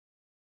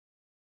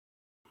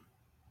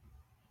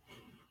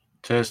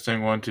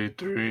Testing 1 2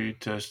 3.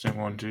 Testing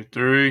 1 2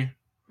 3.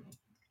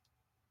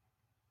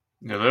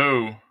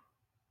 Hello.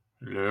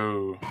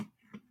 Hello.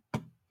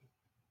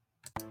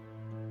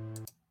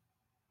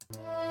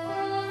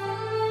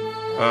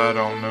 I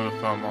don't know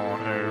if I'm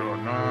on air or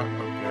not.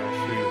 Okay,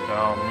 I see the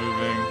dial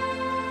moving.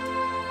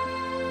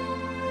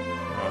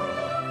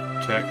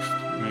 Text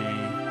me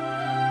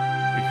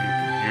if you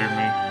can hear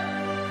me.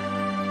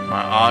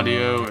 My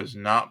audio is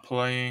not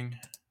playing.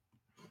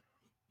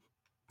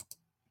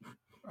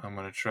 I'm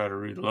going to try to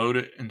reload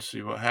it and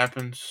see what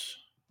happens.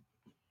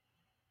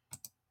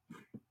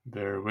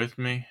 Bear with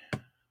me.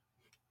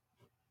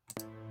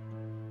 I've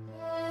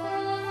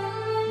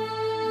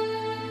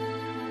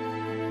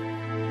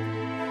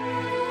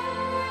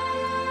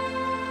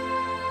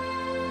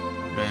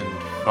been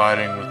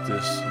fighting with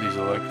these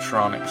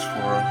electronics for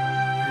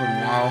a little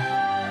while.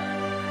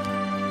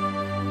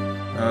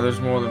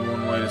 There's more than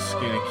one way to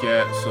skin a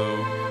cat,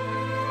 so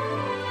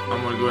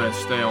I'm going to go ahead and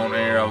stay on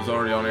air. I was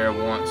already on air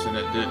once and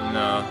it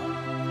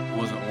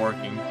wasn't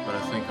working, but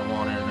I think I'm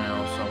on air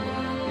now, so I'm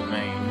going to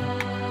remain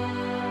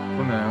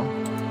for now.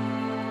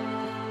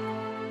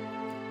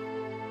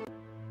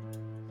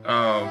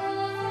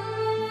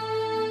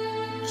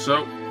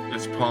 So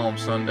it's Palm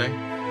Sunday. I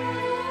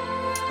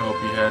hope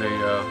you had a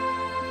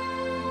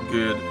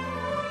good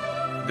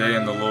day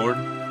in the Lord,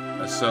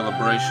 a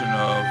celebration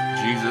of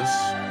Jesus,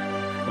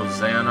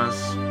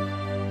 hosannas,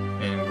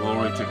 and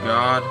glory to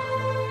God. I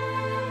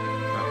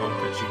hope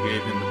that you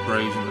gave him the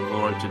praise and the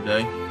glory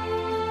today.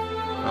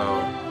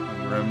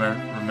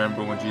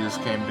 Remember when Jesus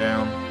came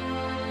down,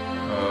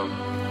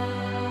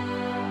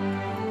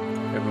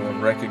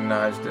 everyone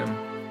recognized him,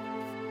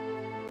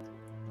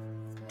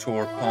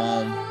 tore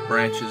palm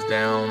branches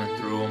down and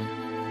threw them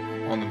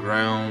on the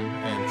ground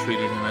and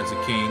treated him as a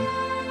king,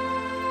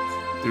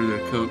 threw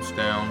their coats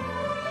down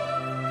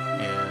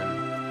and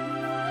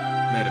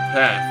made a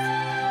path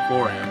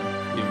for him,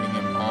 giving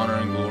him honor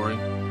and glory.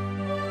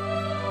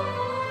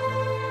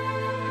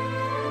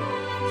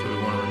 So we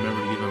want to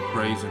remember to give him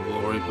praise and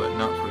glory, but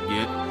not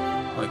forget,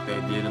 like they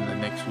did in the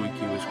next week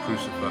he was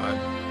crucified.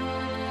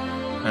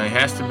 Now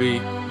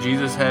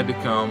Jesus had to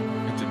come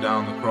and to die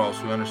on the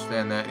cross. We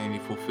understand that, and he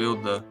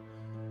fulfilled the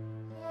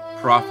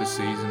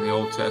prophecies in the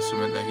Old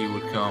Testament that he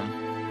would come,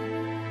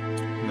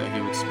 and that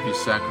he would be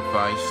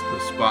sacrificed. The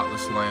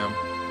spotless lamb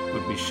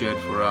would be shed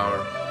for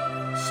our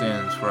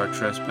sins, for our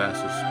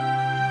trespasses.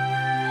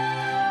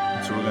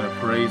 And so we're going to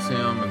praise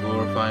him and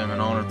glorify him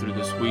and honor through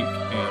this week,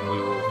 and we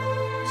will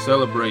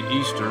celebrate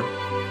Easter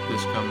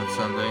this coming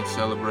Sunday and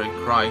celebrate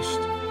Christ,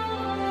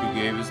 who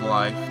gave his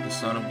life, the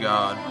Son of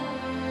God,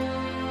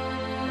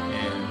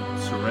 and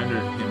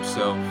surrendered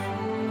himself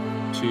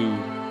to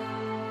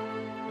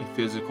a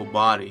physical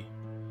body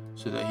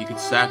so that he could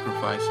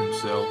sacrifice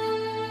himself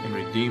and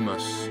redeem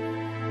us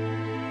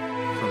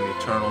from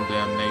eternal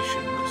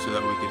damnation, so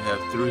that we could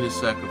have through his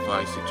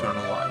sacrifice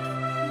eternal life.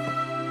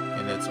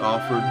 And it's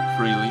offered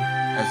freely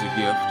as a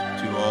gift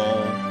to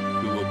all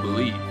who will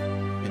believe,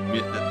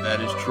 admit that that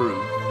is true,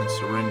 and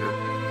surrender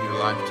your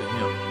life to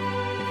him,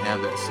 and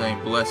have that same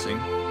blessing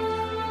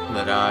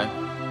that I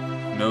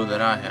know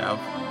that I have,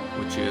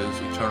 which is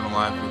eternal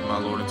life with my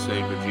Lord and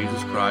Savior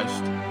Jesus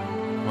Christ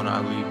when I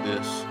leave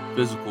this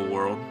physical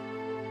world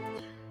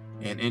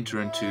and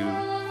enter into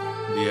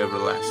the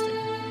everlasting.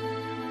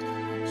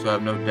 So I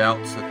have no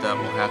doubts that that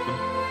will happen,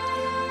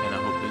 and I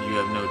hope that you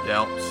have no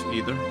doubts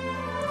either.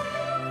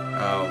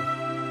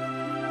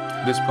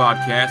 This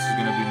podcast is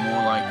going to be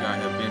more like I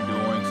have been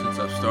doing since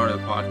I've started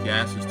the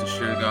podcast, is to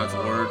share God's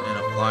word and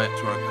apply it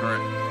to our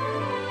current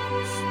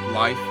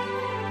life,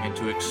 and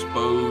to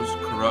expose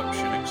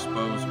corruption,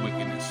 expose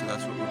wickedness. So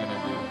that's what we're going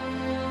to do.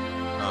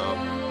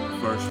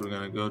 First, we're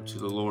going to go to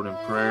the Lord in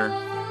prayer.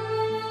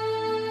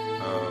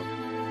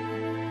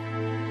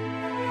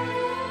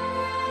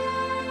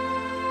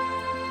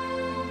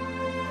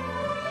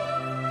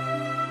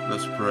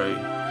 Let's pray.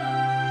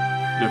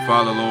 Dear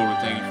Father, Lord, we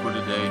thank you for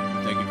today.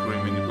 We thank you for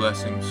your many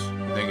blessings.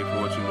 We thank you for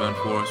what you've done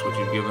for us, what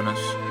you've given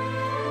us.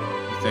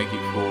 We thank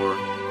you for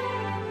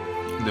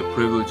the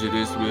privilege it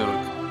is to be able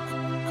to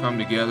come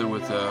together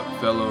with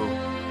fellow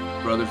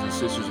brothers and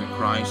sisters in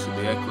Christ,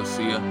 the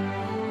ecclesia,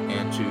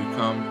 and to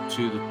come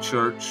to the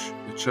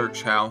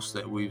church house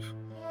that we've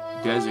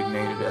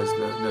designated as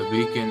the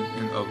beacon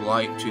of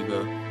light to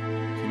the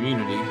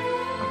community.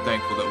 I'm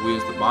thankful that we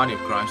as the body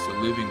of Christ, the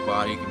living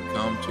body, can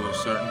come to a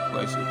certain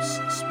place, a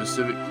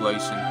specific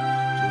place, and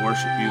to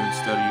worship you and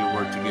study your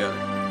word together.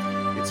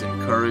 It's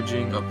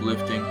encouraging,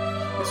 uplifting,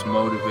 it's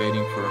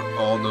motivating for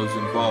all those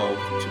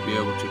involved to be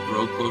able to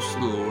grow close to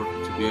the Lord,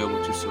 to be able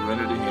to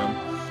surrender to him,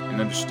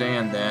 and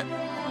understand that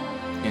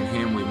in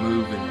him we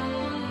move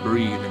and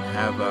breathe and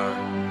have our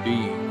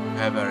being,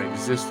 have our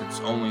existence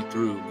only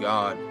through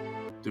God,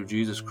 through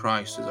Jesus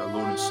Christ as our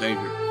Lord and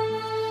Savior.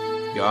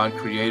 God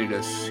created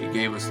us, he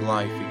gave us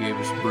life, he gave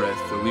us breath.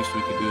 The least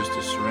we could do is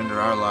to surrender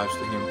our lives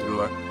to him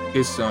through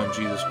his Son,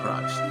 Jesus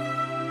Christ.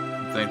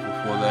 I'm thankful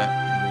for that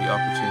and the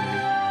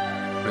opportunity.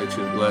 Pray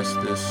to bless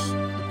the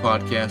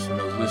podcast and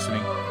those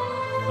listening.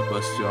 Help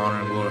us to honor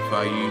and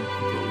glorify you with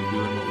what we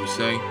do and what we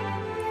say.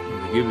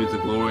 And we give you the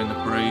glory and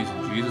the praise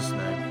in Jesus'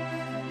 name.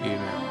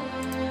 Amen.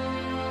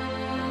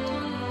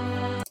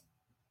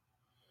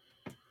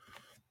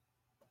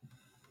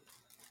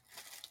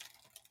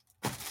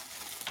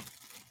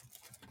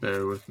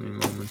 Bear with me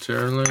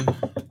momentarily.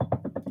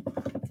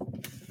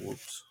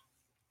 Whoops.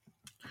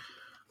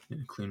 Need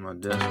to clean my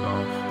desk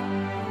off.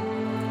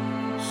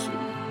 Let's see.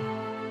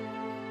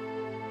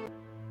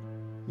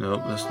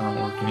 Nope, that's not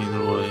working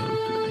either way.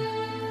 Okay.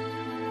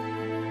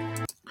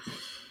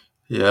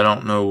 Yeah, I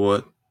don't know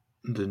what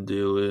the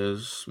deal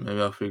is.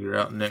 Maybe I'll figure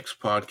out next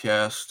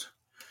podcast.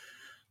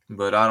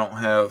 But I don't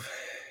have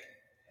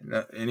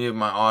any of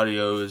my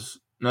audio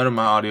none of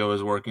my audio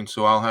is working,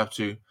 so I'll have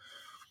to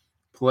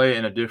play it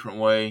in a different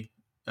way.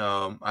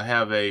 I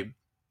have an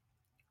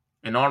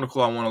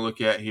article I want to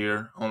look at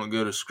here. I want to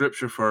go to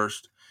scripture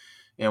first,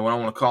 and what I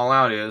want to call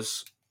out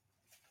is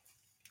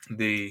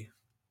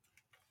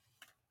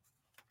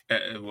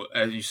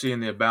as you see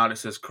in the about, it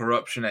says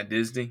corruption at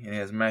Disney, and it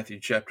has Matthew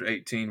chapter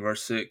 18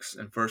 verse 6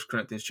 and 1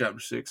 Corinthians chapter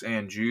 6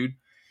 and Jude.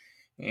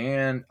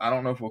 And I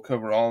don't know if we'll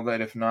cover all of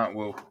that. If not,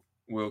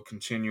 we'll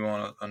continue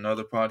on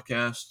another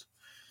podcast.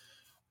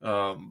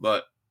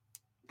 But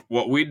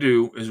what we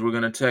do is we're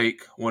going to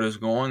take what is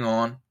going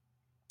on,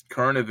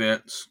 current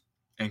events,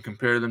 and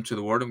compare them to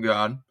the Word of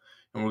God,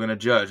 and we're going to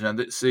judge. Now,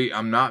 see,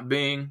 I'm not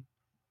being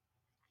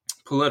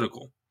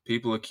political.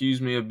 People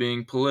accuse me of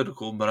being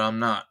political, but I'm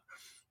not.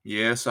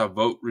 Yes, I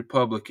vote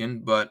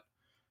Republican, but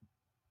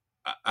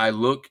I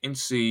look and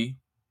see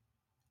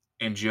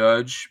and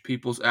judge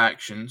people's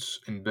actions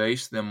and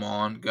base them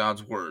on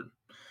God's Word.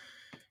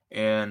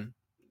 And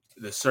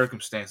the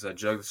circumstances, I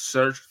judge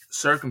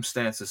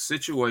circumstances,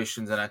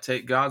 situations, and I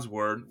take God's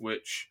Word,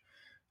 which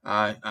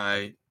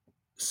I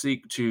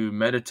seek to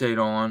meditate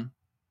on,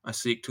 I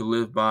seek to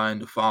live by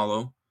and to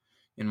follow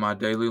in my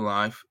daily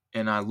life,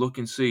 and I look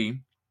and see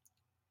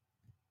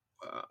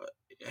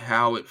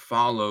how it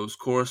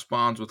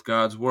corresponds with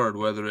God's Word,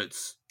 whether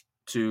it's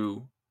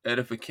to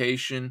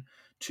edification,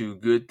 to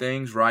good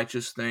things,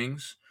 righteous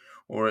things,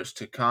 or it's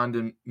to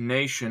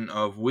condemnation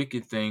of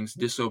wicked things,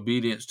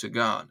 disobedience to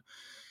God.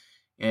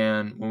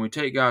 And when we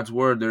take God's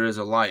Word, there is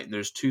a light.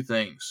 There's two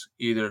things.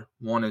 Either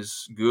one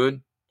is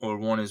good or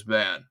one is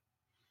bad.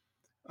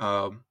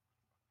 And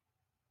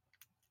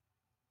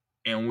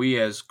we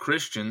as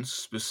Christians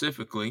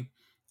specifically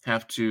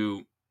have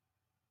to,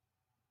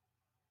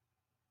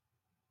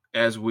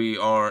 as we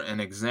are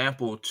an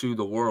example to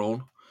the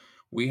world,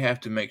 we have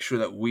to make sure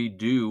that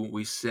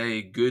we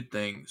say good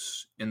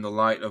things in the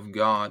light of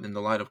God, in the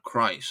light of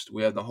Christ.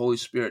 We have the Holy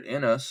Spirit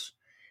in us,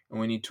 and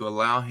we need to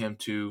allow Him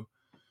to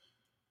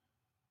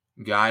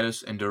guide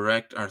us and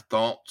direct our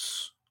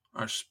thoughts,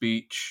 our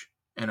speech,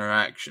 and our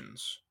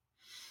actions.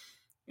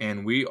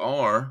 And we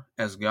are,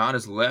 as God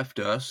has left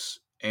us,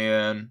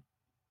 and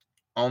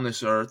on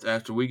this earth,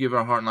 after we give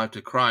our heart and life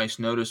to Christ,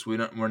 notice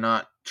we're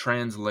not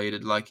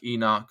translated like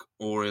Enoch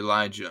or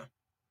Elijah.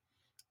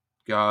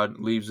 God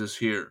leaves us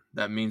here.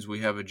 That means we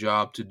have a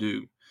job to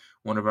do.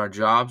 One of our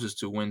jobs is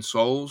to win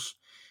souls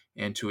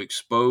and to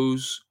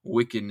expose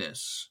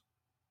wickedness.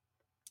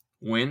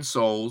 Win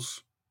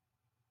souls,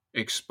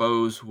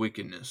 expose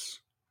wickedness.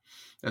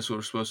 That's what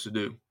we're supposed to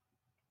do.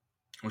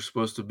 We're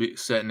supposed to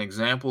set an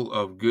example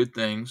of good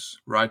things,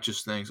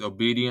 righteous things,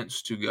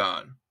 obedience to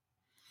God.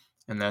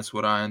 And that's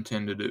what I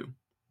intend to do.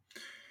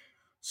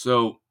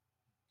 So,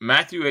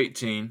 Matthew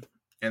 18,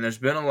 and there's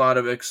been a lot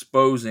of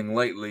exposing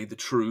lately the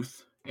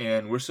truth,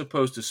 and we're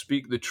supposed to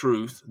speak the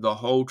truth, the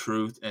whole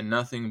truth, and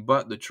nothing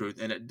but the truth.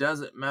 And it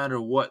doesn't matter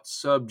what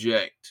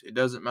subject, it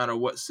doesn't matter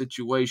what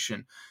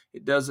situation,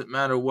 it doesn't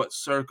matter what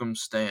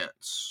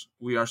circumstance,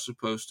 we are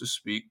supposed to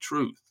speak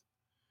truth.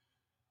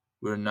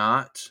 We're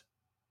not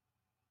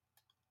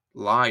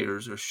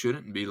liars, or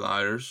shouldn't be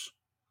liars,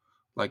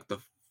 like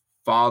the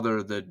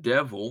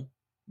devil,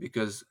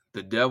 because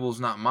the devil's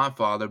not my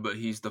father, but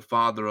he's the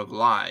father of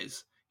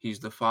lies. He's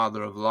the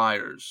father of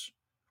liars.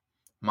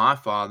 My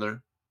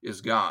Father is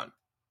God.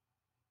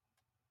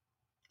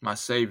 My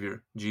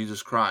Savior,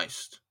 Jesus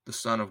Christ, the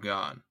Son of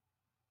God.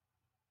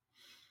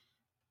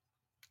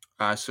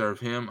 I serve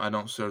Him. I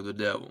don't serve the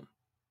devil.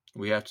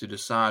 We have to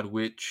decide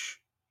which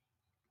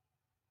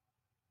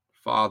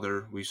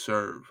Father we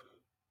serve.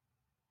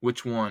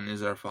 Which one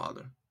is our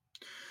Father?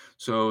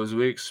 So as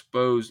we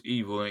expose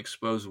evil and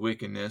expose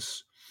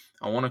wickedness,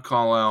 I want to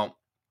call out,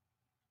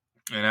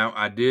 and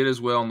I did as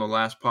well on the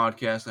last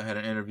podcast. I had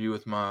an interview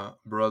with my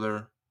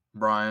brother,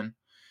 Brian.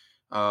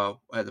 I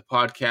had the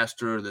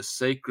podcaster, The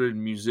Sacred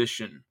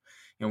Musician,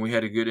 and we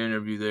had a good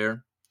interview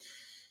there.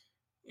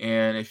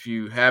 And if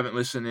you haven't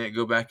listened to it,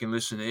 go back and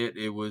listen to it.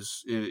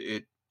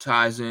 It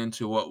ties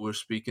into what we're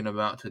speaking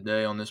about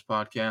today on this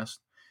podcast.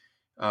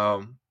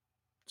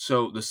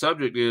 So the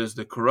subject is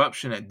the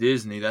corruption at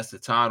Disney. That's the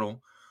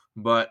title,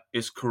 but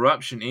it's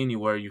corruption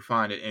anywhere you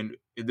find it. And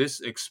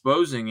this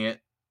exposing it,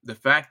 the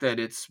fact that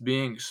it's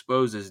being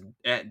exposed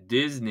at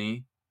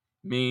Disney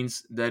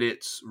means that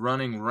it's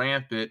running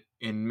rampant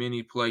in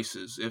many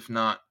places, if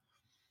not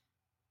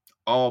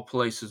all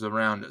places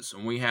around us.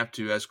 And we have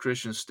to, as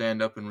Christians,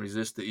 stand up and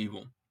resist the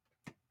evil.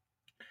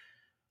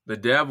 the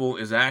devil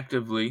is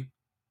actively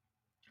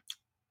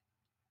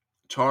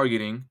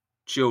targeting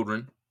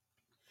children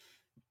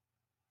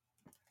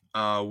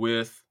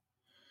with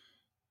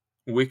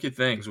wicked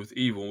things, with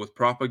evil, with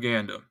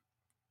propaganda.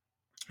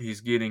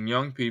 He's getting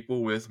young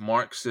people with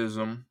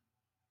Marxism,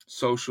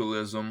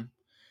 socialism,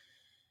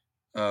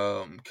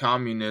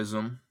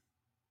 communism,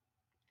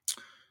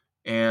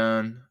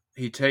 and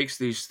he takes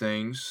these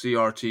things,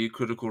 CRT,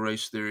 critical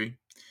race theory,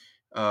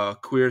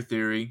 queer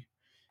theory.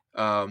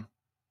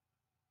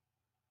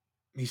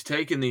 He's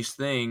taking these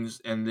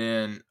things and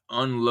then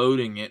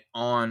unloading it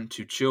on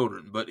to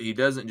children, but he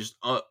doesn't just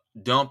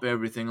dump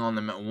everything on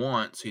them at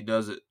once. He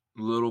does it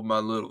little by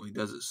little. He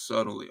does it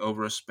subtly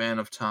over a span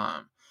of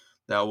time.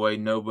 That way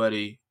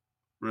nobody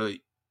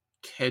really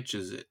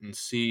catches it and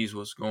sees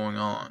what's going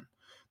on.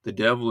 The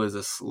devil is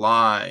a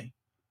sly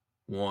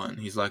one.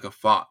 He's like a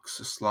fox,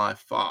 a sly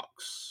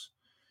fox.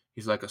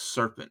 He's like a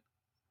serpent.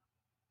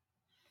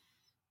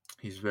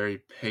 He's very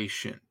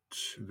patient,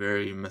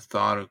 very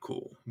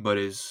methodical, but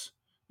his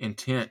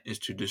intent is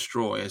to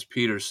destroy. As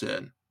Peter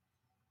said,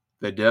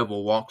 the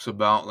devil walks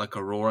about like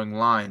a roaring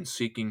lion,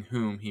 seeking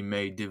whom he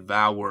may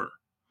devour.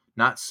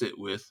 Not sit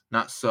with,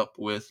 not sup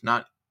with,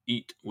 not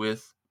eat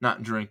with,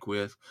 not drink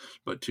with,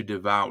 but to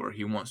devour.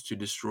 He wants to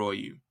destroy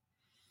you.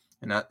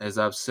 And as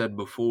I've said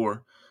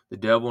before, the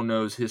devil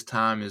knows his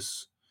time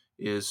is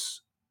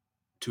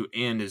to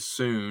end as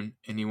soon,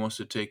 and he wants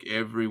to take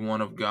every one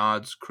of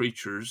God's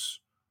creatures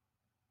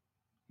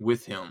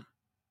with him,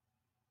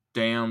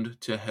 damned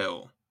to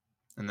hell.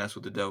 And that's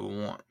what the devil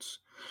wants.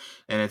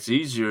 And it's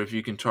easier if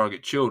you can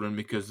target children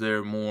because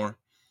they're more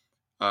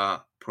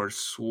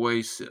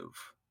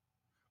persuasive,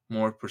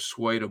 more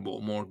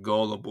persuadable, more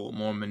gullible,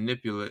 more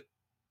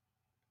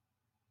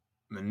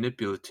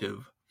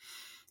manipulative.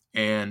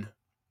 And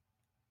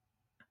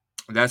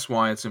that's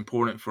why it's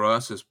important for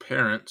us as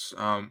parents.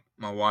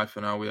 My wife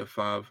and I, we have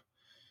 5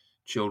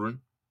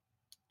 children.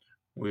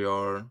 We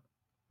are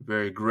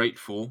very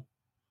grateful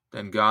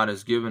that God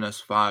has given us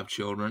 5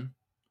 children.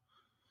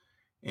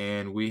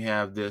 And we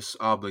have this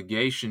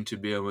obligation to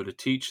be able to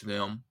teach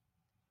them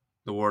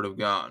the Word of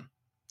God.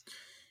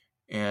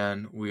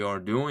 And we are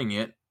doing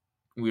it.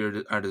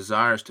 Our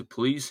desire is to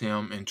please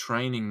Him and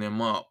training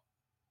them up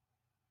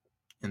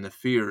in the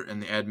fear and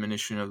the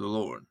admonition of the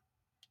Lord.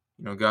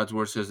 You know, God's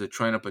Word says to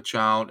train up a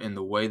child in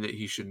the way that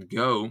he should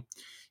go,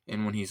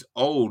 and when he's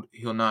old,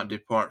 he'll not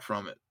depart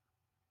from it.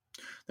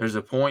 There's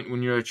a point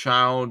when you're a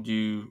child,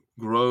 you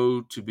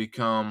grow to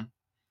become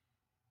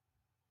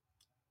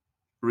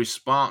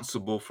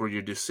responsible for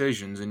your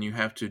decisions, and you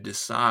have to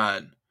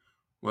decide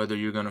whether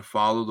you're going to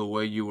follow the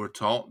way you were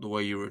taught, the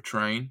way you were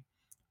trained,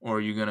 or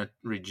you're going to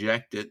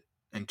reject it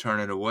and turn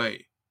it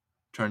away,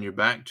 turn your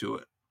back to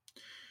it.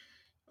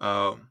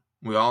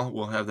 We all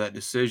will have that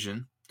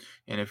decision,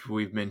 and if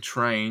we've been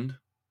trained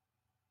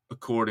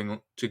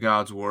according to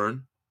God's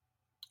Word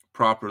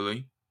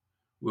properly,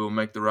 we will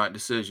make the right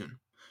decision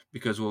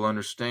because we'll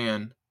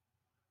understand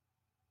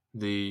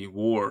the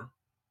war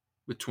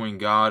between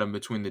God and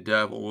between the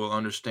devil. We'll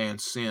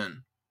understand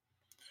sin.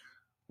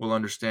 We'll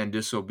understand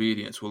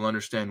disobedience. We'll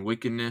understand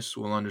wickedness.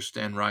 We'll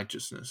understand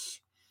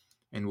righteousness.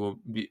 And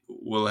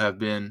we'll have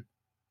been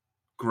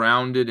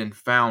grounded and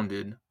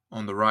founded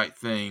on the right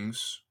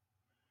things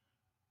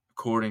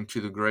according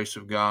to the grace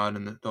of God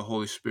and the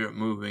Holy Spirit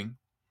moving.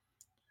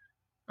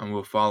 And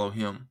we'll follow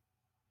Him.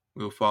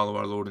 We'll follow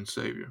our Lord and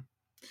Savior.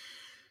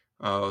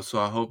 So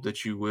I hope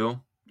that you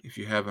will, if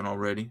you haven't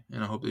already,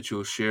 and I hope that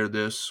you'll share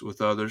this with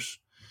others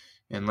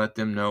and let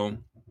them know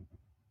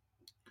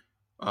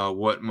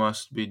what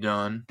must be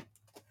done.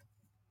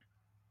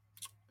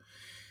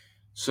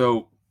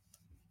 So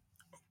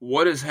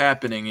what is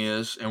happening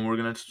is, and we're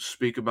going to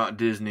speak about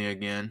Disney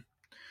again,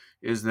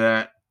 is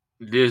that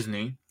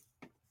Disney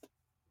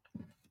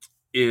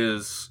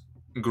is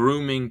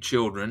grooming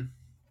children.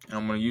 And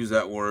I'm going to use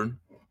that word.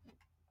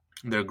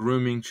 They're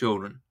grooming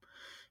children.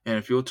 And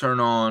if you'll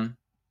turn on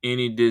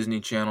any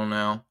Disney channel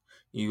now,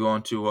 you go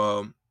onto,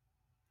 I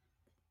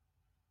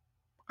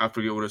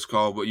forget what it's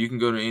called, but you can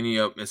go to any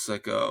of it's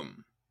like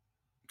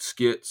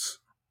skits,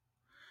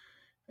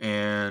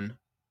 and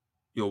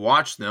you'll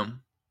watch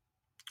them,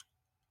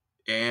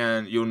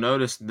 and you'll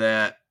notice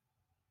that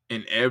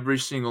in every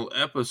single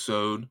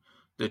episode,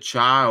 the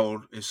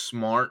child is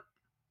smart,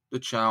 the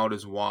child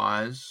is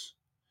wise,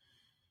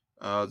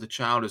 the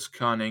child is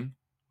cunning,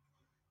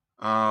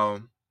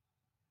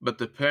 but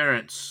the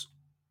parents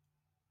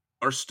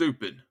are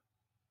stupid.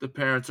 The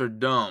parents are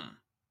dumb.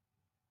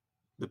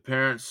 The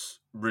parents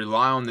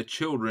rely on the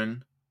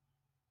children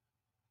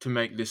to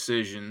make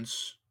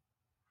decisions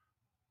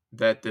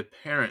that the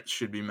parents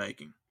should be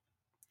making.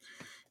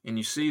 And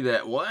you see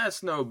that, well,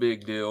 that's no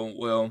big deal.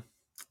 Well,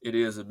 it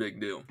is a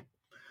big deal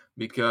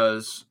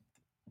because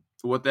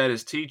what that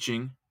is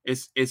teaching,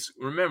 it's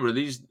remember,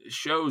 these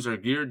shows are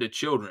geared to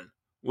children.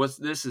 What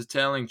this is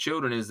telling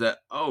children is that,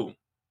 oh,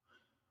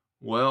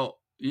 well,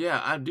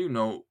 yeah, I do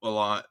know a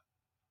lot.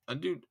 I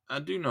do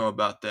know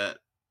about that.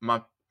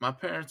 My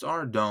parents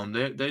are dumb.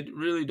 They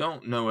really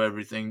don't know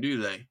everything,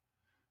 do they?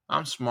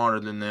 I'm smarter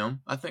than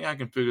them. I think I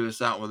can figure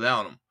this out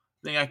without them.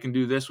 I think I can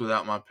do this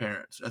without my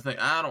parents. I think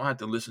I don't have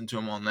to listen to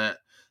them on that.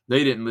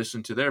 They didn't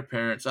listen to their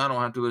parents. I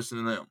don't have to listen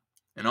to them.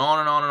 And on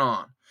and on and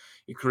on.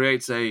 It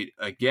creates a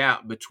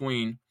gap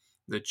between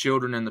the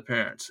children and the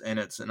parents. And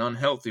it's an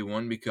unhealthy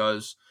one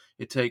because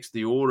it takes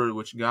the order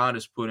which God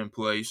has put in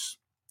place,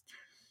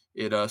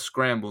 it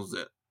scrambles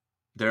it.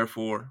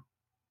 Therefore,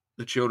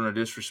 the children are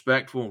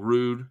disrespectful,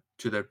 rude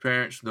to their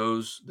parents.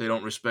 They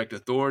don't respect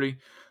authority.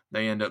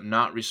 They end up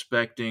not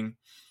respecting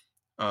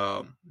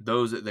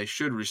those that they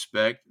should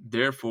respect.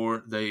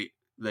 Therefore, they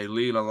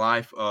lead a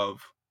life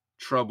of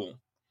trouble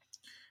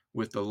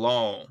with the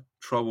law,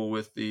 trouble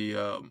with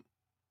the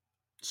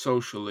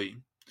socially,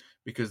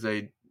 because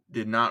they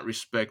did not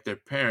respect their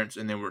parents,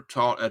 and they were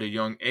taught at a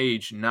young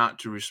age not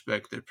to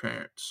respect their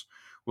parents.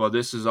 Well,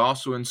 this is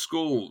also in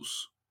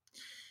schools.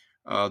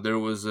 There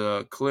was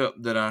a clip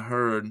that I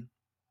heard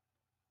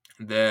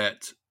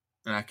that,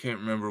 and I can't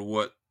remember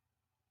what,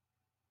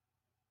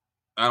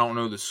 I don't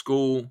know the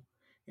school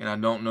and I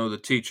don't know the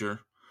teacher,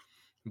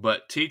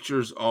 but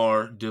teachers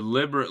are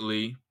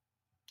deliberately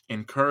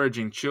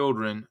encouraging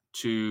children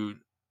to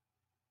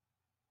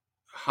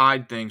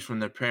hide things from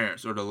their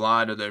parents or to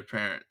lie to their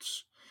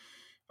parents.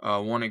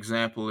 One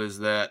example is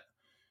that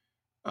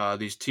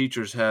these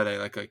teachers had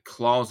a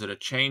closet, a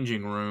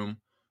changing room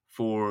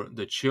for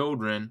the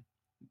children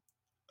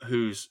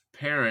whose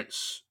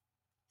parents,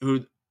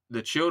 who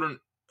the children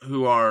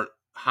who are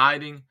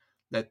hiding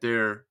that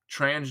they're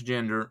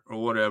transgender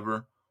or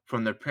whatever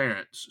from their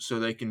parents, so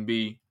they can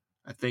be,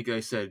 I think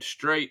they said,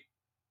 straight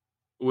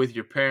with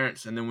your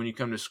parents, and then when you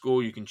come to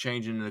school, you can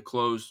change into the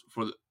clothes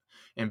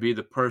and be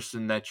the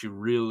person that you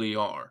really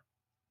are.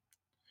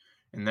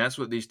 And that's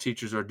what these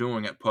teachers are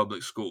doing at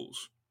public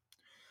schools.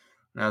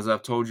 And as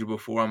I've told you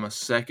before, I'm a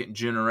second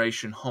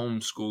generation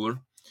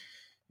homeschooler,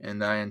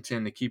 and I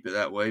intend to keep it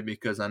that way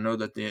because I know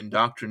that the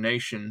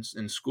indoctrinations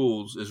in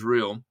schools is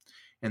real,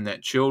 and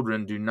that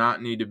children do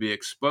not need to be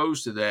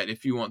exposed to that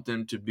if you want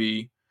them to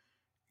be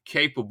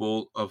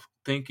capable of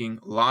thinking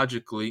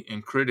logically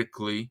and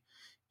critically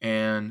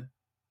and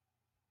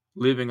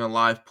living a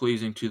life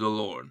pleasing to the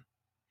Lord.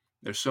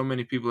 There's so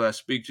many people that I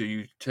speak to,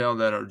 you tell,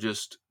 that are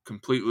just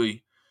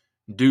completely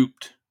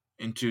duped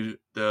into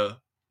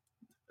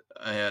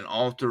an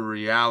alter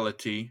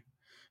reality,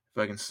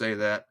 if I can say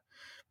that.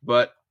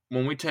 But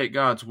when we take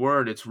God's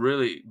word, it's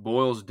really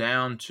boils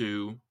down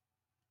to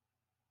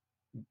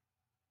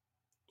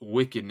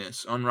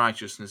wickedness,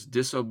 unrighteousness,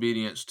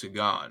 disobedience to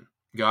God.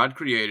 God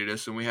created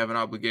us, and we have an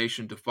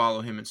obligation to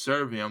follow him and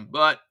serve him,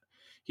 but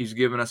he's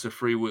given us a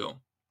free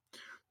will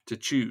to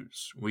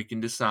choose. We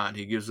can decide.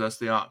 He gives us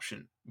the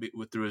option.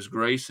 Through his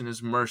grace and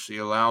his mercy,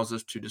 allows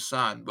us to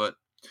decide, but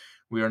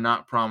we are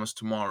not promised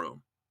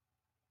tomorrow.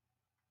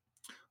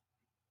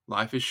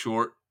 Life is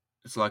short.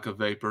 It's like a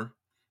vapor.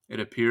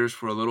 It appears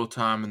for a little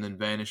time and then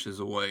vanishes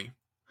away.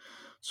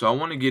 So I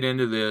want to get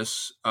into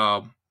this.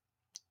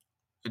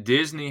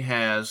 Disney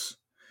has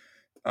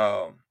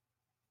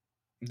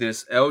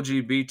this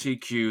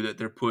LGBTQ that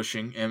they're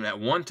pushing, and at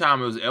one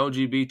time it was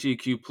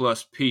LGBTQ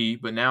plus P,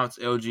 but now it's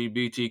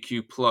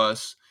LGBTQ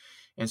plus,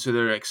 and so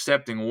they're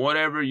accepting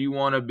whatever you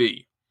want to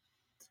be,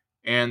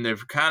 and they're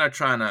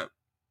kind of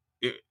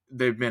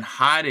they've been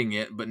hiding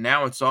it, but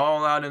now it's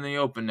all out in the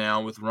open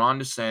now with Ron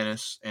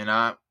DeSantis, and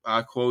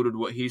I quoted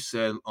what he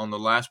said on the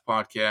last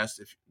podcast,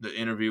 the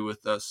interview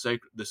with the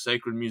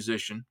Sacred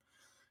Musician.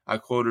 I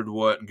quoted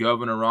what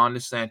Governor Ron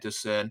DeSantis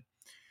said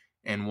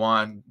and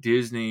why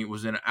Disney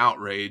was in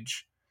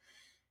outrage.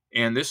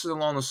 And this is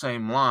along the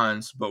same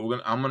lines, but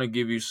I'm going to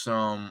give you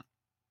some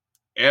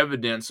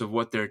evidence of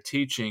what they're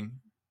teaching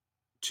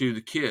to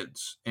the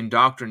kids,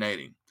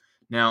 indoctrinating.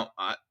 Now,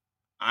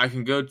 I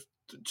can go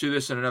to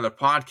this in another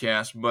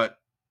podcast, but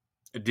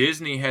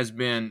Disney has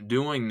been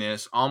doing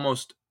this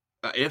almost,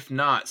 if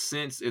not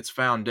since its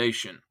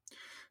foundation.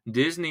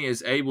 Disney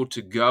is able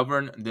to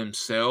govern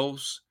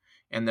themselves,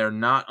 and they're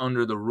not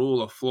under the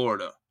rule of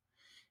Florida.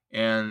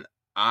 And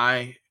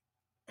I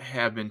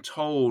have been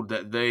told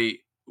that they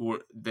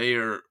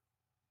are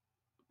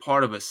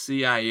part of a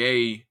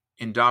CIA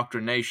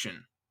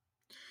indoctrination.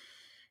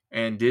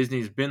 And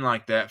Disney's been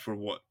like that for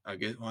what? I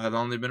guess, how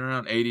long they've been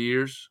around? 80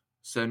 years?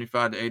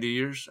 75 to 80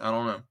 years? I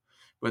don't know.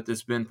 But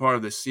it's been part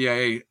of the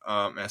CIA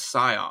as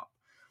PSYOP.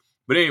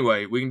 But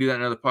anyway, we can do that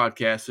in another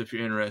podcast if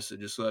you're interested.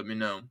 Just let me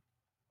know.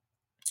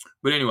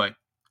 But anyway,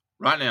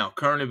 right now,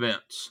 current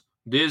events.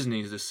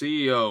 Disney's, the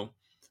CEO,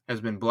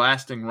 has been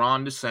blasting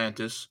Ron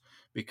DeSantis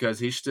because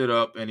he stood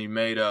up and he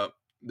made up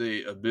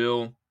a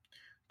bill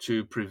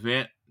to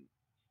prevent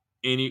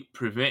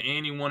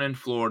anyone in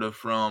Florida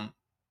from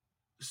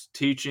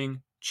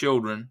teaching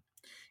children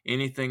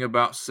anything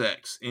about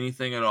sex,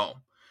 anything at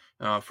all,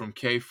 from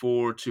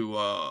K4 to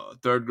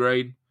 3rd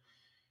grade,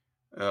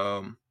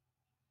 and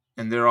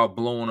they're all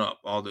blowing up.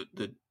 All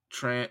the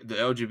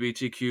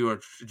LGBTQ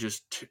are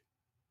just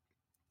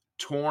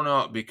torn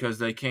up because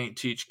they can't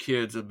teach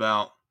kids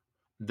about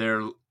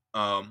their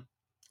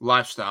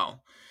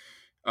lifestyle.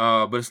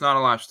 But it's not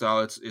a lifestyle;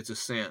 it's a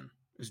sin.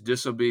 It's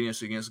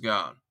disobedience against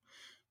God.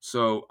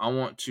 So I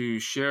want to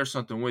share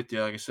something with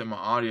you. Like I said, my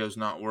audio is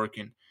not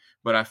working,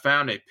 but I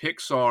found a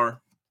Pixar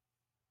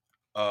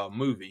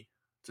movie.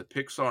 It's a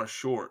Pixar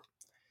short,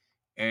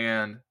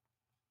 and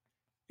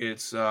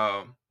it's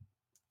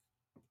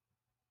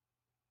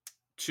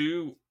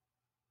two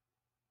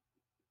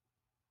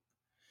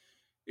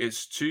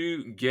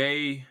two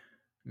gay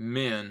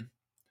men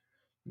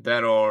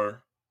that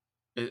are,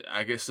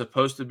 I guess,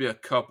 supposed to be a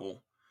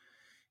couple.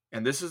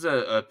 And this is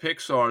a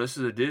Pixar, this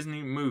is a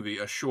Disney movie,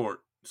 a short.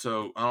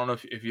 So I don't know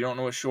if you don't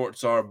know what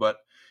shorts are, but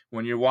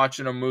when you're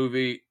watching a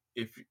movie,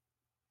 if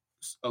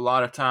a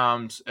lot of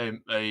times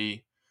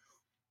a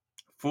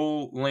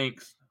full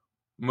length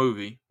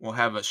movie will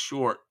have a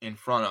short in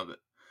front of it.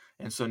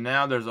 And so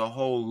now there's a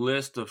whole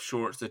list of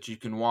shorts that you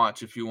can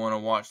watch if you want to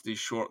watch these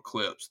short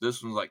clips.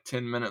 This one's like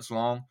 10 minutes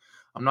long.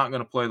 I'm not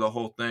going to play the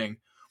whole thing,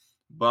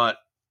 but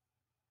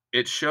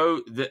it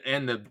showed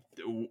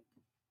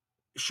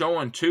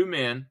showing two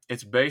men.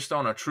 It's based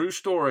on a true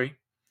story,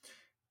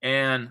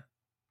 and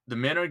the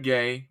men are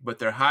gay, but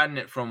they're hiding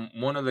it from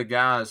one of the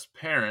guy's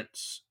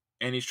parents,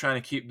 and he's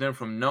trying to keep them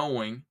from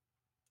knowing.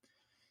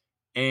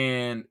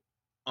 And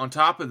on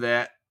top of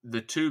that,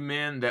 the two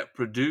men that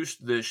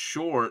produced this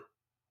short,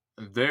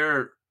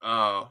 they're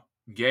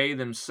gay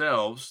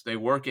themselves. They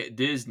work at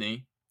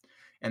Disney,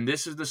 and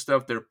this is the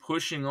stuff they're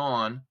pushing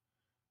on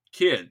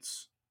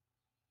kids.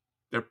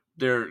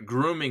 They're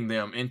grooming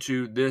them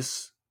into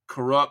this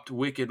corrupt,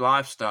 wicked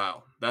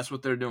lifestyle. That's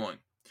what they're doing.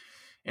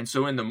 And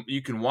so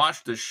you can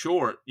watch the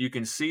short. You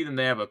can see them.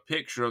 They have a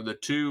picture of the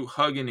two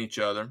hugging each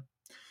other.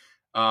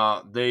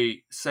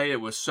 They say it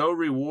was so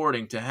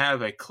rewarding to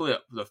have a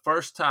clip, the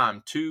first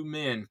time two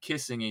men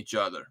kissing each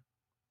other.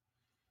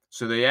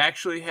 So they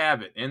actually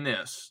have it in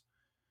this,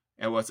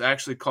 and what's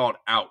actually called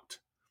Out.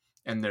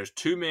 And there's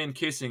two men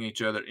kissing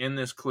each other in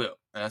this clip.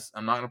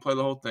 I'm not going to play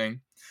the whole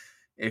thing.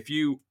 If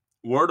you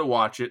were to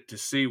watch it to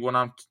see what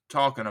I'm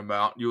talking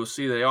about, you'll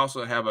see they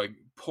also have a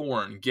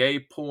gay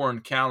porn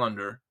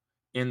calendar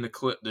in the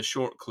clip, the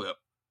short clip.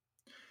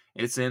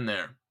 It's in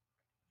there.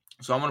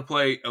 So I'm going to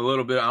play a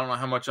little bit. I don't know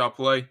how much I'll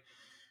play.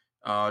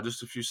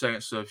 Just a few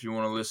seconds. So if you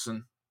want to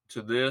listen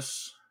to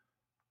this.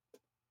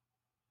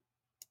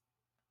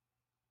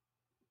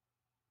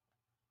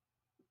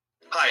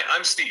 Hi,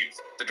 I'm Steve,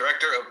 the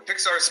director of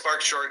Pixar's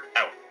Spark short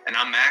Out. And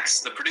I'm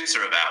Max, the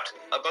producer of Out.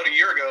 About a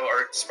year ago,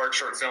 our Spark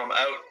short film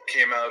Out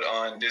came out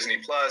on Disney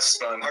Plus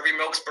on Harvey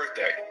Milk's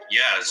birthday.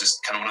 Yeah, it's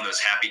just kind of one of those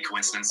happy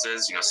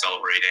coincidences,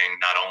 celebrating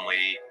not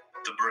only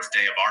the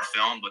birthday of our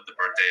film, but the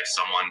birthday of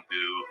someone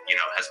who,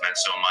 has meant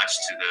so much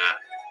to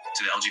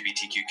the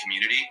LGBTQ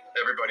community.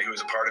 Everybody who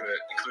was a part of it,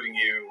 including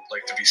you,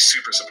 to be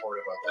super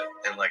supportive of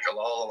it. And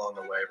all along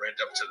the way, right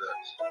up to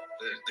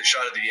the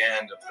shot at the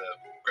end of the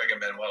Greg and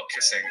Manuel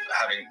kissing,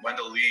 having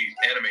Wendell Lee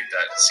animate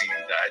that scene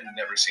that I'd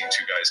never seen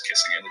two guys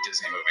kissing in the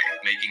Disney movie.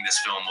 Making this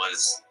film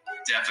was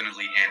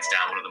definitely hands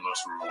down one of the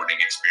most rewarding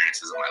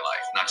experiences of my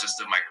life. Not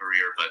just of my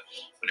career, but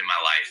in my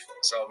life.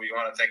 So we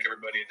want to thank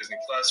everybody at Disney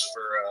Plus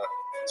for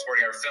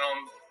supporting our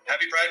film.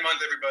 Happy Pride Month,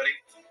 everybody.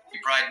 Happy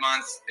Pride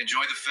Month.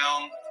 Enjoy the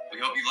film. We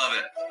hope you love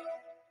it.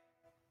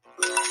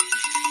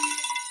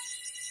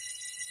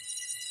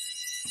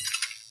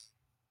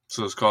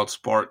 So it's called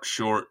Spark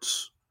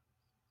Shorts.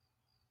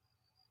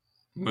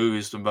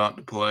 Movie's about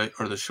to play,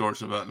 or the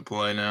short's about to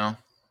play now.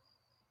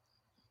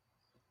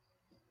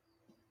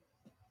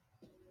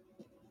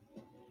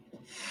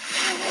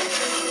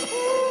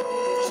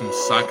 Some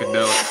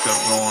psychedelic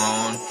stuff going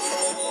on.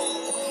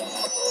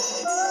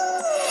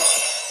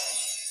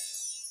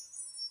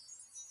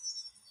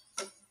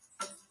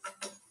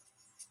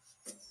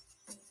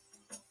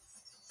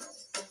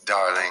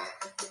 Darling,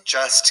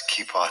 just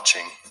keep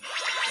watching.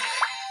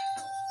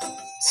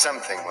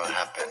 Something will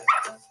happen.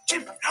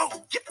 Jim, no!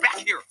 Get back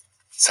here!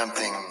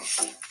 Something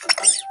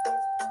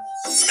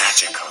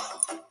magical.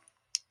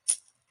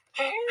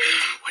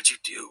 What'd you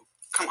do?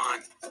 Come on.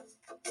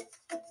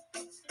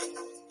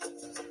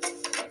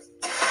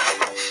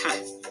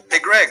 Hey,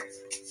 Greg,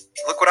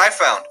 look what I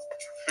found.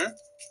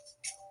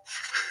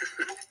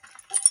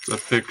 It's a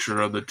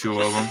picture of the two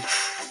of them.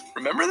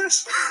 Remember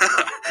this?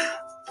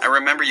 I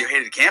remember you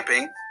hated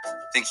camping.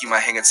 Think you might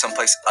hang it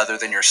someplace other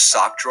than your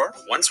sock drawer?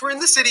 Once we're in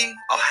the city,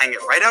 I'll hang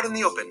it right out in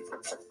the open.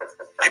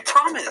 I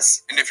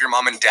promise. And if your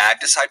mom and dad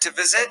decide to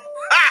visit?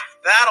 Ah!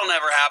 That'll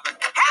never happen.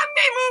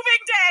 Happy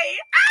moving day!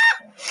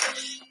 Ah!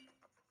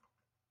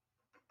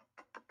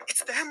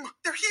 It's them.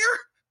 They're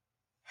here.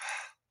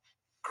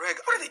 Greg,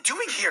 What are they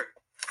doing here?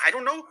 I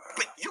don't know,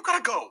 but you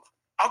gotta go.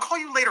 I'll call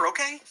you later,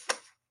 okay?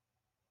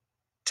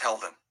 tell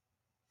them.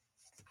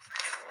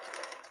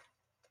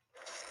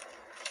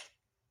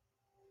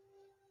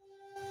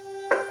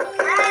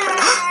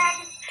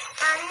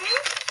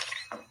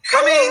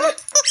 Coming!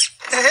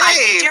 Hey! I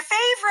need your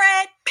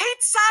favorite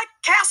pizza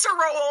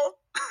casserole.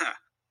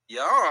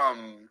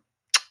 Yum.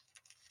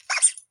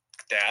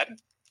 Dad?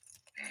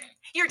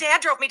 Your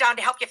dad drove me down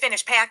to help you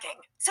finish packing.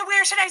 So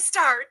where should I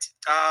start?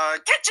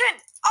 Kitchen!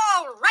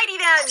 Alrighty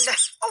then.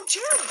 Oh,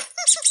 June.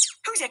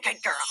 Who's a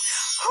good girl?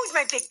 Who's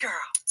my big girl?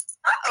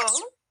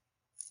 Uh-oh.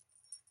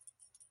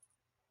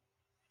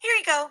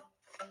 go.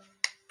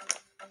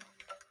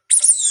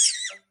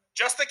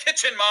 Just the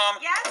kitchen,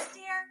 Mom. Yes,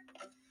 dear.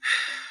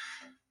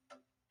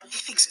 He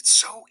thinks it's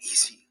so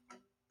easy.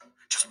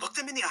 Just look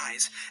them in the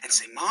eyes and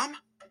say, Mom,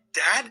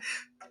 Dad,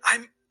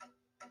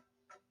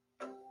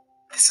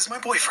 this is my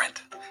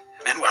boyfriend,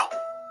 Manuel.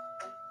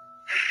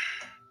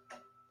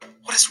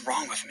 What is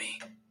wrong with me?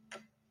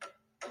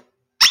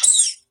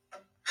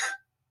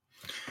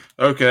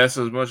 Okay, that's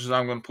as much as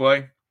I'm going to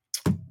play.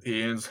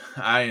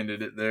 I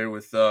ended it there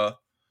with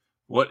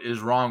what is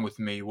wrong with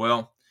me?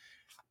 Well,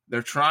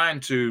 they're trying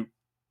to.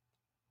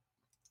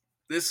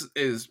 This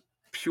is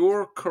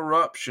pure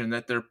corruption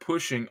that they're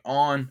pushing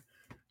on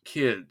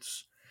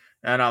kids.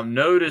 And I've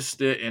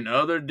noticed it in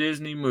other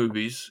Disney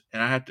movies,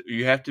 and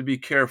you have to be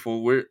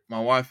careful. My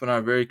wife and I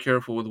are very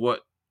careful with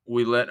what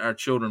we let our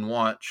children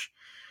watch.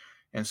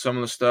 And some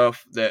of the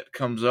stuff that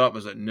comes up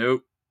is like,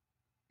 nope,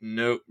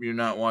 you're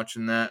not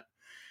watching that.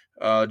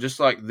 Just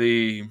like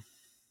the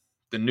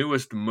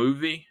newest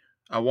movie,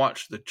 I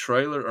watched the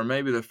trailer, or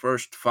maybe the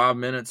first 5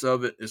 minutes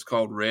of it is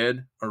called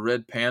Red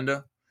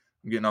Panda.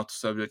 I'm getting off the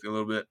subject a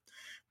little bit,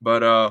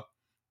 but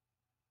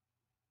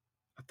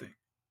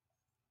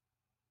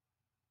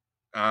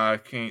I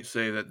can't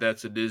say that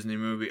that's a Disney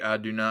movie. I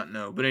do not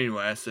know. But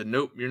anyway, I said,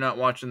 nope, you're not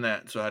watching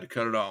that. So I had to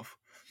cut it off.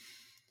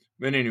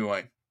 But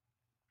anyway,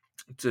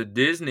 so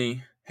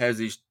Disney has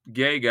these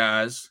gay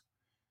guys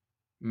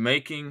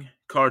making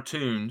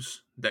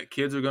cartoons that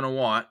kids are going to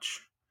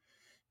watch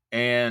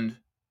and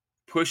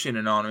pushing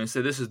it on them and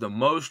say, this is the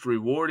most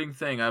rewarding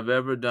thing I've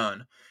ever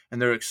done. And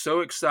they're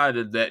so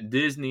excited that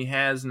Disney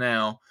has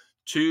now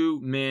 2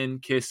 men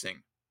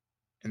kissing.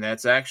 And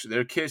that's actually,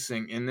 they're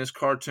kissing in this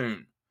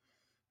cartoon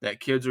that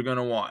kids are going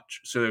to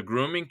watch. So they're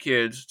grooming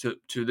kids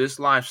to this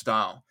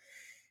lifestyle.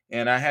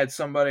 And I had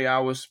somebody I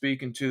was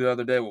speaking to the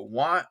other day.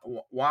 Well,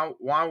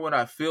 why would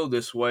I feel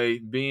this way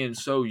being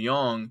so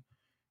young?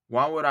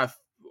 Why would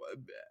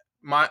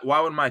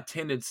my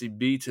tendency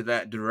be to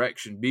that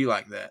direction, be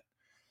like that?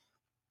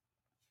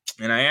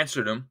 And I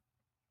answered him,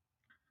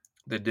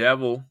 the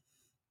devil,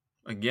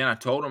 again, I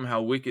told him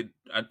how wicked,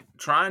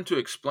 trying to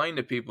explain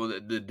to people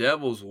that the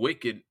devil's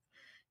wicked.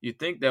 You'd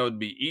think that would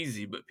be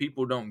easy, but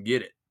people don't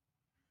get it.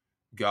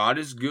 God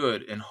is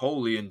good and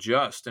holy and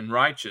just and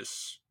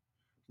righteous,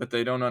 but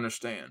they don't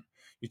understand.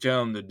 You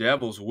tell them the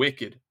devil's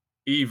wicked,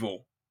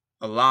 evil,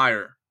 a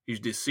liar. He's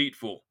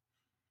deceitful.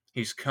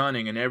 He's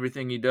cunning, and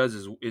everything he does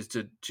is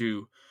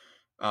to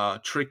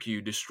trick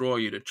you, destroy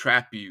you, to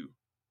trap you,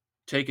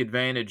 take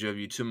advantage of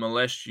you, to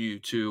molest you,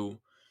 to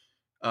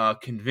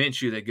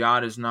convince you that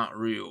God is not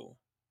real.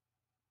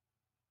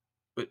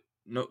 But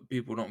no,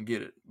 people don't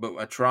get it. But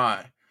I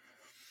try.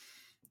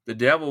 The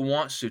devil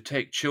wants to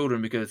take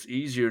children because it's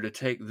easier to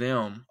take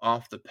them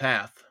off the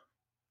path.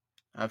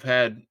 I've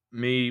had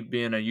me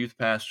being a youth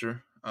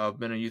pastor. I've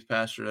been a youth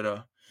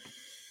pastor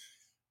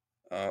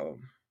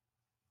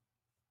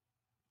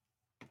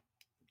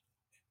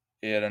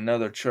at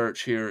another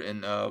church here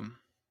in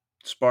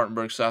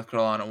Spartanburg, South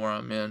Carolina,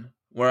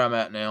 where I'm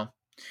at now.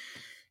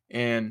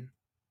 And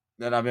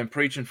that I've been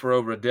preaching for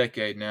over a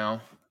decade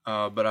now.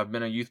 But I've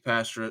been a youth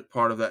pastor.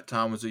 Part of that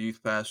time was a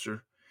youth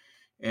pastor.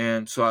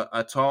 And so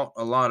I taught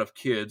a lot of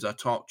kids. I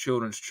taught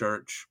children's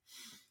church.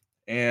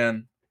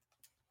 And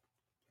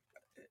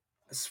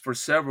for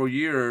several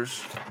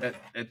years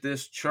at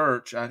this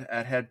church,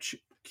 I had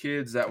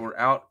kids that were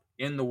out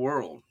in the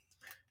world,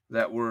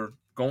 that were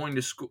going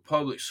to school,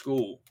 public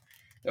school,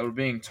 that were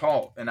being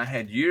taught. And I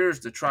had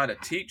years to try to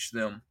teach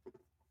them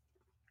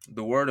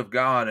the Word of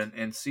God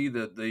and see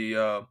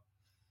the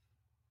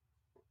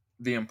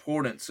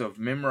importance of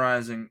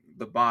memorizing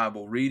the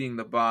Bible, reading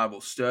the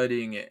Bible,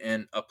 studying it,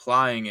 and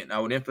applying it. And I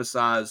would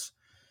emphasize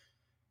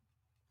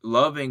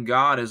loving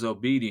God as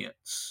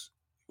obedience.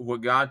 What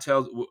God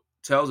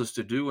tells us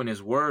to do in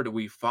His Word,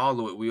 we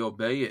follow it, we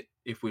obey it.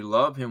 If we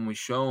love Him, we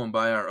show Him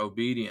by our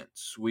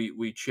obedience.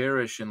 We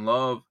cherish and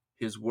love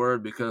His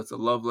Word because it's a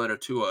love letter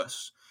to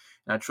us.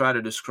 And I try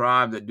to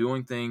describe that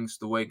doing things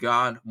the way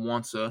God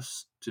wants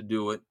us to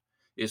do it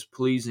is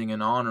pleasing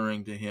and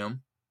honoring to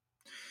Him.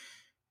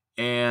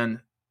 And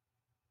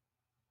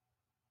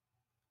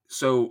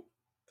so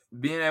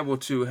being able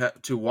to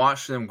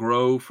watch them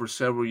grow for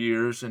several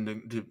years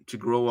and to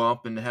grow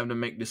up and to have to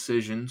make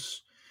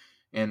decisions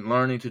and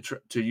learning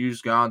to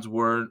use God's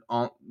Word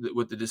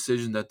with the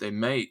decision that they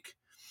make,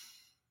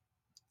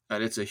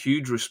 it's a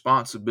huge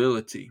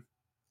responsibility.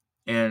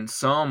 And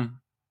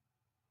some,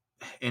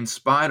 in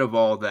spite of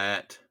all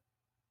that,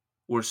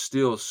 were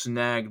still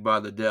snagged by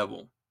the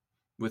devil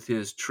with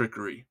his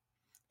trickery,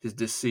 his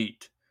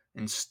deceit,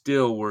 and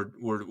still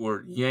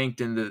were yanked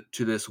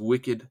into this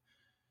wicked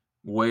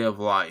way of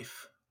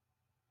life,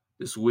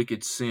 this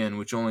wicked sin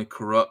which only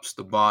corrupts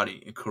the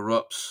body and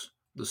corrupts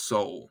the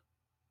soul.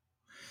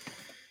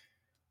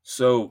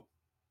 So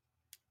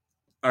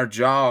our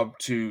job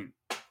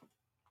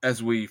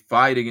as we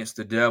fight against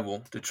the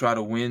devil to try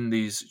to win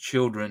these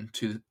children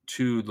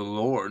to the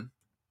Lord,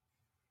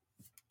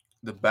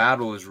 the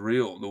battle is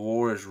real, the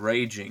war is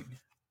raging,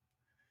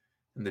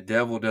 and the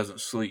devil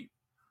doesn't sleep.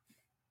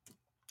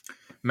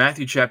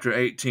 Matthew chapter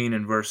 18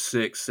 and verse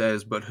 6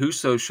 says, "But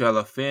whoso shall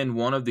offend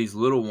one of these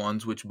little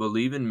ones which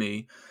believe in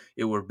me,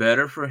 it were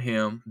better for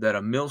him that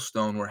a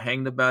millstone were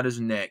hanged about his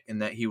neck, and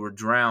that he were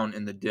drowned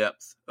in the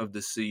depth of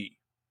the sea."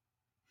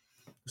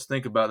 Let's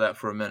think about that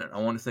for a minute. I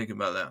want to think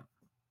about that.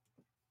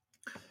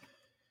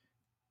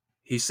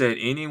 He said,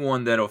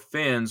 anyone that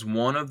offends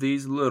one of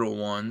these little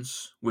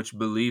ones which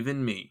believe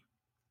in me,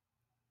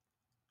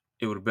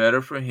 it were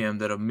better for him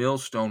that a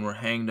millstone were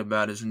hanged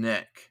about his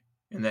neck,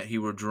 and that he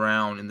were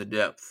drowned in the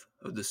depth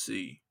of the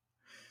sea.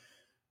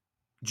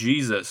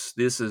 Jesus,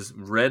 this is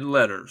red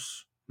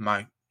letters.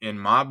 In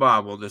my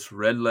Bible, this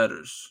red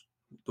letters,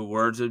 the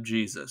words of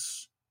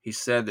Jesus. He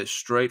said this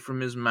straight from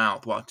his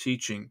mouth while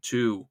teaching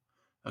to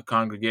a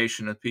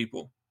congregation of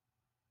people.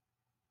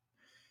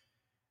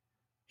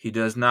 He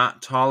does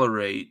not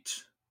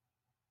tolerate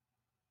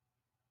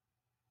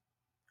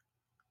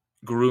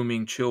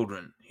grooming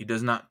children. He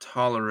does not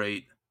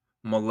tolerate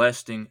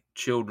molesting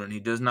children. He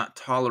does not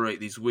tolerate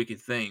these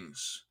wicked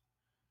things,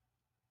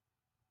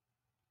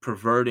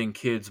 perverting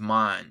kids'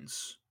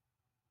 minds.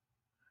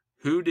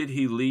 Who did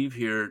he leave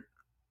here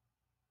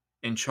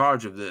in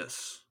charge of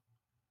this?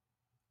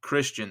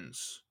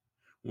 Christians.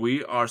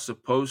 We are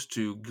supposed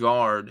to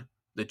guard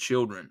the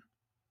children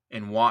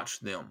and watch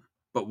them.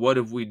 But what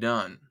have we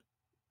done?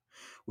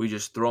 We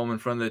just throw them in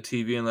front of the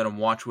TV and let them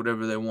watch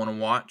whatever they want to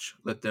watch.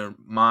 Let their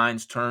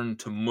minds turn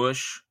to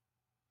mush.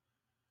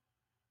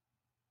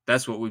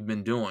 That's what we've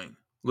been doing.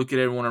 Look at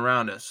everyone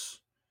around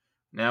us.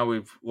 Now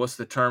what's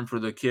the term for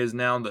the kids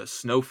now? The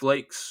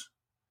snowflakes.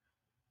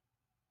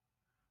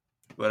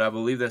 But I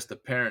believe that's the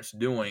parents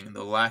doing,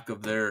 the lack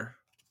of their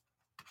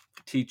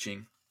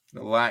teaching,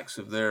 the lack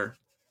of their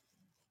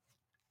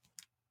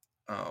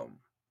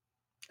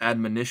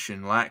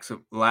admonition, lack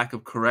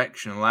of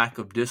correction, lack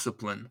of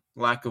discipline,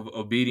 lack of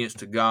obedience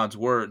to God's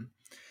word.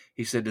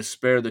 He said to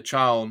spare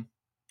the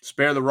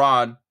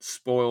rod,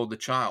 spoil the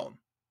child.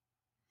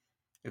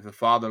 If the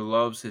father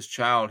loves his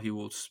child, he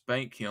will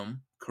spank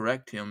him,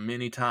 correct him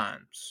many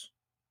times.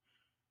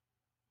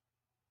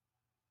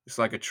 It's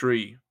like a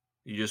tree.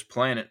 You just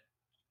plant it,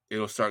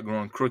 it'll start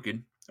growing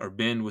crooked or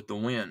bend with the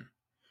wind.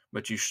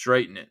 But you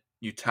straighten it.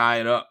 You tie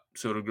it up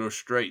so it'll grow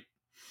straight.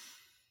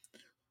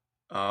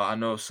 I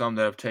know some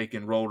that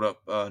have rolled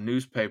up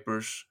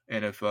newspapers,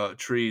 and if a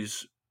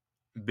tree's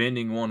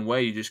bending one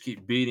way, you just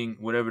keep beating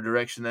whatever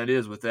direction that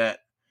is with that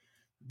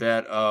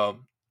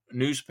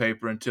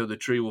newspaper until the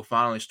tree will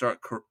finally start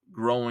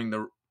growing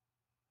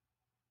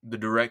the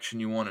direction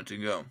you want it to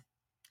go.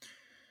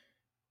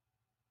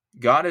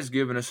 God has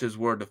given us his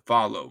word to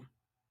follow.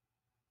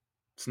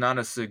 It's not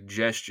a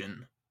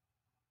suggestion.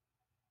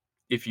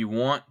 If you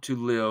want to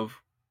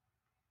live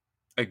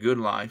a good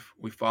life,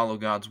 we follow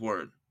God's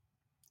word.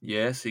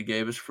 Yes, he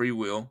gave us free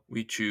will.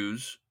 We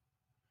choose.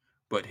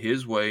 But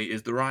his way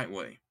is the right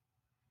way.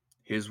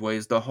 His way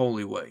is the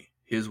holy way.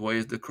 His way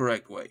is the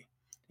correct way.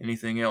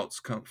 Anything else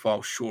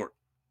falls short.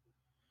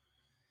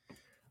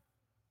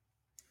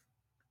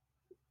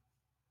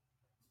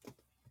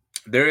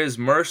 There is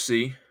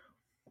mercy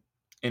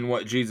in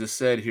what Jesus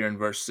said here in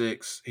verse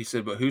 6. He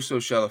said, "But whoso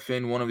shall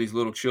offend one of these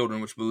little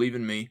children which believe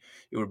in me,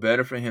 it were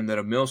better for him that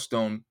a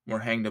millstone were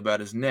hanged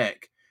about his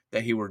neck,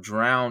 that he were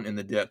drowned in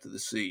the depth of the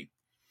sea."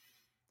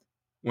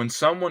 When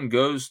someone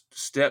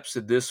steps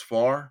to this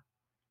far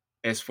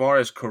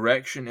as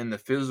correction in the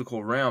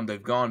physical realm,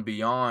 they've gone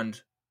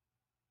beyond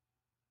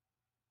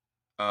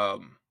I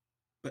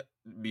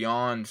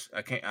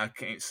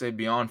can't say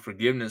beyond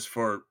forgiveness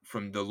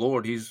from the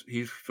Lord.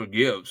 He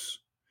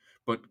forgives,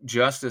 but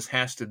justice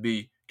has to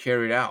be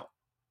carried out.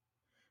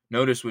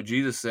 Notice what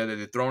Jesus said, that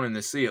they're thrown in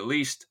the sea. At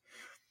least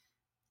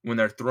when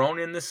they're thrown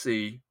in the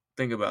sea,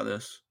 think about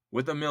this,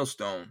 with a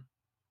millstone,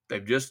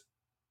 they've just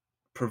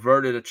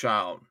perverted a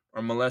child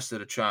or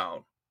molested a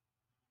child,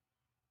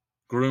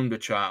 groomed a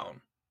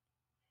child.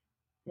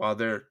 While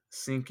they're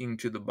sinking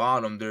to the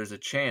bottom, there's a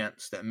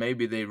chance that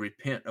maybe they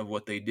repent of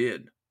what they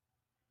did.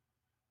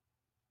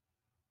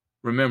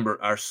 Remember,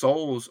 our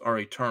souls are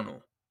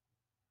eternal.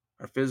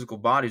 Our physical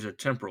bodies are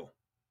temporal.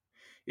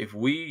 If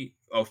we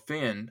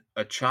offend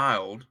a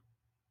child,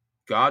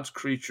 God's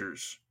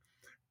creatures,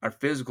 our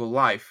physical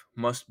life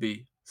must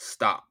be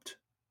stopped.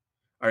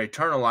 Our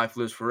eternal life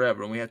lives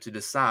forever, and we have to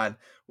decide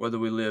whether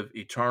we live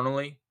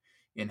eternally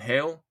in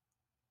hell,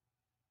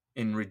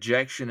 in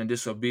rejection and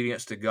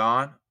disobedience to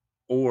God,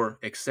 or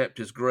accept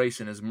his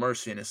grace and his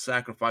mercy and his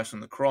sacrifice on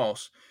the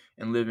cross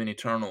and live in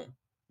eternal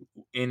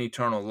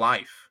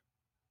life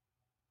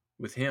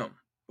with him.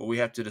 But we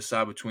have to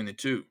decide between the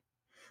two.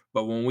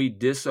 But when we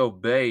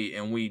disobey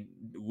and we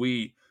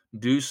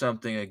do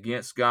something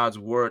against God's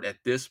word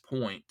at this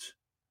point,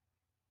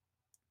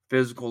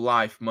 physical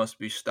life must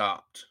be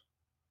stopped.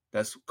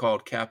 That's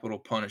called capital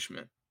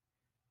punishment.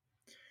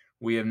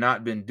 We have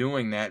not been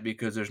doing that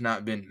because there's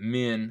not been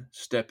men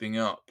stepping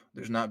up.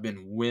 There's not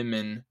been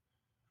women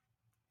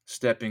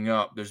stepping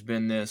up. There's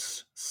been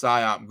this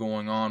psyop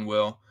going on.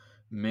 Well,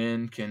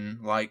 men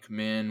can like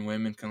men,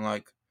 women can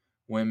like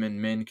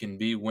women, men can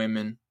be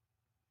women.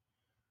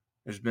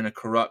 There's been a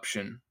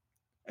corruption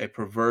a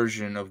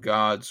perversion of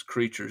God's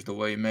creatures the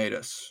way He made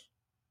us.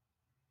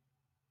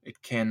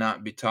 It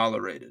cannot be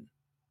tolerated.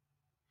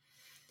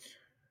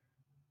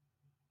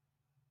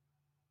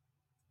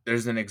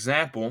 There's an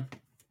example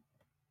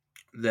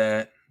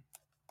that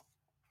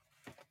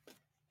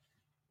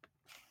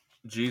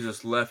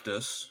Jesus left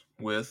us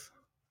with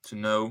to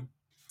know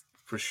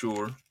for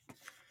sure.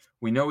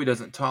 We know He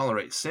doesn't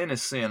tolerate. Sin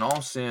is sin.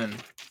 All sin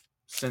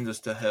sends us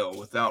to hell.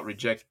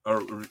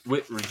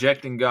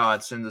 Rejecting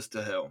God sends us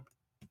to hell.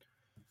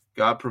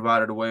 God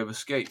provided a way of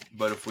escape,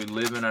 but if we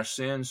live in our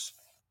sins,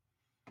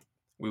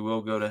 we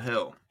will go to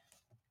hell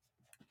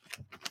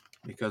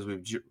because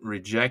we've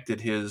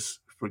rejected His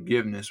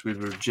forgiveness.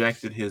 We've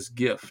rejected His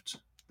gift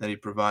that He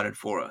provided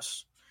for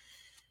us.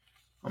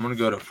 I'm going to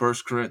go to 1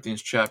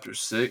 Corinthians chapter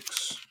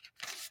 6,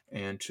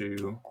 and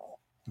to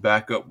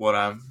back up what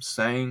I'm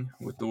saying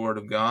with the Word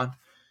of God.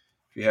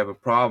 If you have a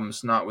problem,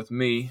 it's not with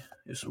me,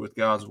 it's with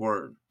God's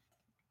Word.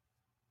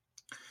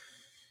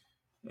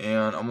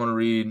 And I'm going to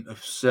read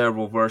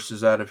several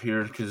verses out of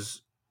here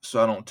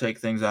so I don't take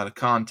things out of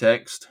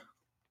context.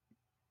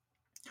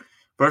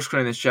 1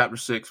 Corinthians chapter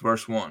 6,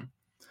 verse 1.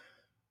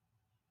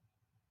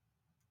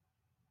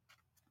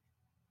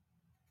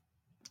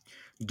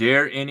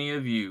 Dare any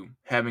of you,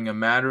 having a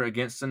matter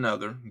against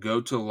another, go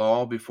to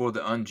law before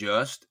the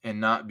unjust and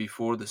not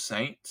before the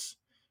saints?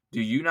 Do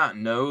you not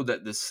know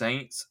that the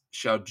saints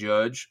shall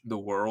judge the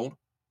world?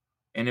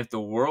 And if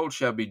the world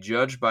shall be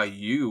judged by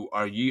you,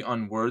 are ye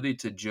unworthy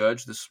to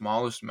judge the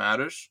smallest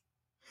matters?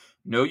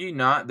 Know ye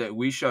not that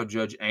we shall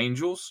judge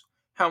angels?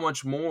 How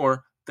much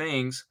more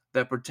things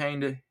that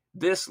pertain to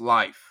this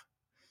life?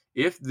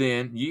 If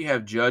then ye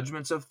have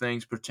judgments of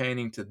things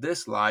pertaining to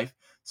this life,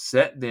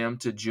 set them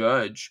to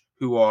judge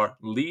who are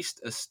least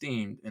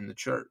esteemed in the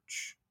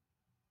church.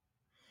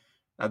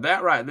 Now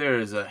that right there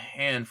is a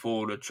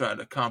handful to try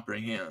to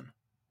comprehend.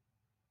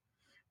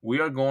 We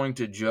are going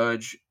to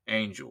judge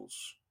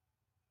angels.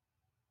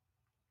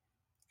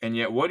 And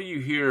yet what do you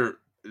hear?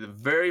 The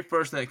very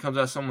first thing that comes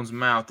out of someone's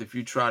mouth, if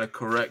you try to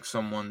correct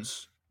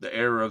the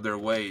error of their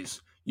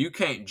ways, you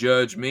can't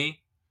judge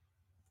me.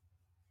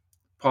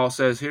 Paul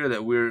says here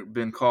that we've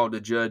been called to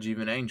judge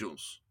even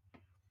angels.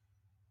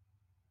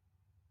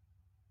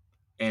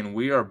 And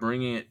we are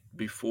bringing it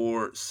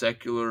before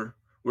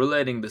we're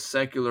letting the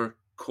secular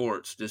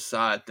courts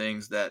decide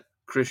things that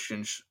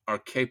Christians are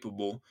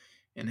capable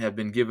and have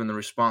been given the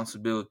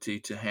responsibility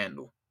to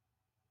handle.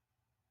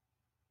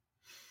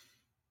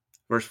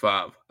 Verse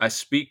 5, I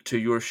speak to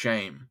your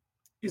shame.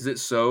 Is it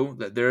so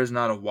that there is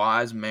not a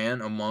wise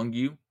man among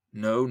you?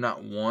 No,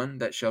 not one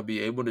that shall be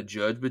able to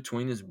judge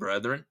between his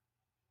brethren.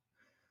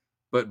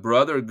 But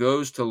brother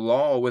goes to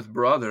law with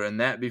brother, and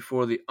that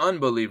before the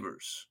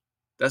unbelievers.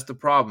 That's the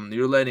problem.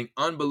 You're letting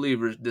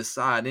unbelievers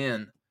decide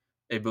in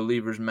a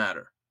believer's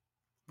matter.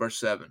 Verse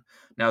 7,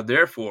 now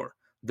therefore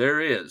there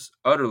is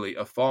utterly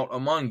a fault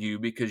among you,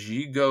 because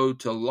ye go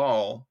to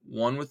law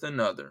one with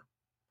another.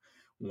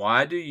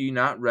 Why do ye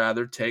not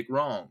rather take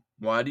wrong?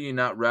 Why do ye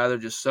not rather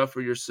just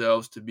suffer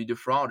yourselves to be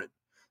defrauded?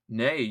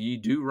 Nay, ye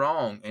do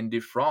wrong and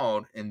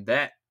defraud, and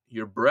that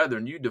your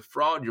brethren. You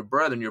defraud your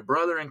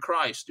brother in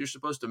Christ. You're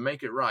supposed to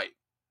make it right.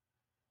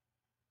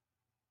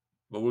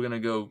 But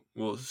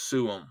we'll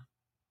sue them.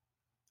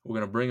 We're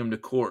going to bring them to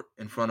court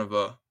in front of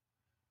a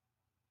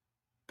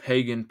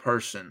pagan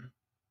person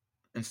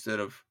instead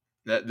of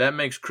that. That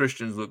makes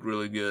Christians look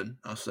really good.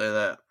 I'll say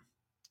that.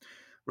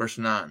 Verse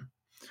 9.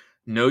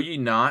 Know ye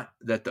not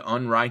that the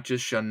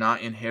unrighteous shall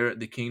not inherit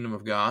the kingdom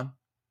of God?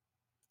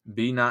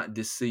 Be not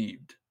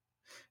deceived.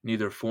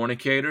 Neither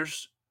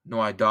fornicators,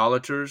 nor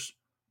idolaters,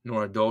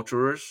 nor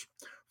adulterers.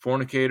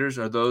 Fornicators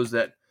are those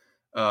that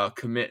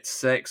commit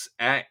sex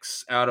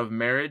acts out of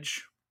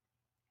marriage.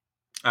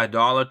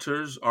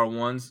 Idolaters are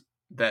ones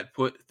that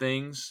put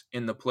things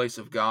in the place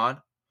of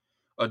God.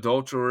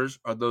 Adulterers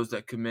are those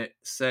that commit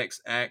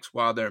sex acts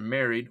while they're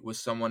married with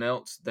someone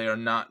else they are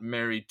not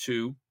married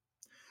to.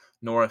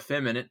 Nor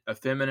effeminate.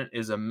 Effeminate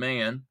is a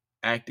man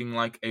acting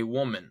like a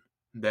woman.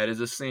 That is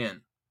a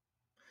sin.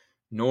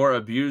 Nor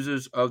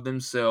abusers of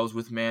themselves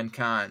with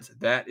mankind.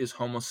 That is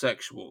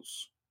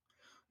homosexuals.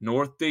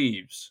 Nor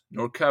thieves,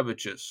 nor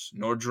covetous,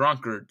 nor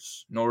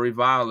drunkards, nor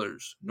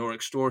revilers, nor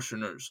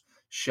extortioners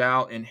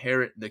shall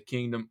inherit the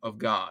kingdom of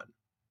God.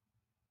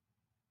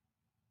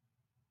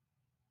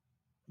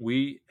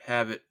 We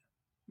have it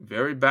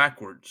very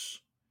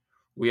backwards.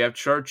 We have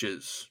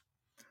churches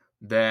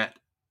that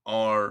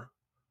are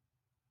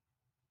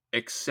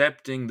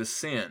accepting the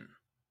sin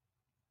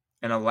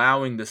and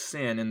allowing the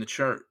sin in the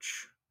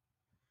church.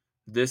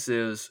 This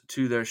is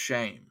to their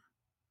shame.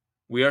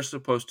 We are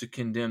supposed to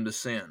condemn the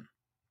sin.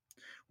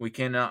 We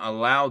cannot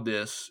allow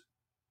this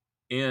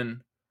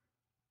in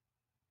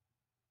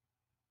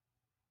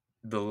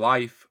the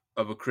life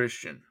of a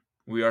Christian.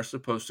 We are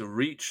supposed to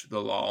reach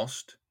the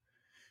lost.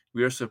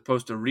 We are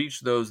supposed to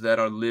reach those that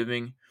are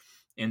living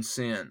in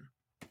sin.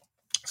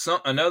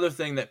 Another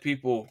thing that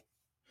people,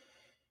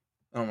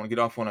 I don't want to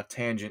get off on a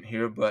tangent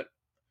here, but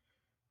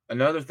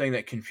another thing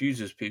that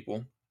confuses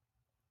people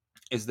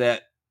is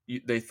that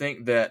they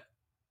think that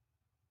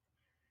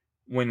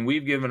when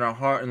we've given our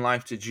heart and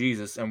life to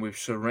Jesus and we've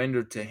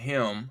surrendered to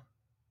Him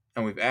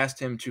and we've asked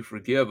Him to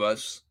forgive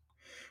us,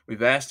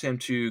 we've asked Him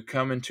to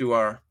come into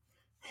our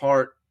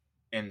heart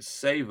and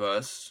save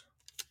us,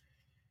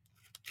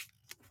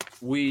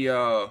 we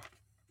act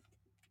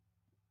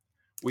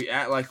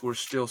like we're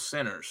still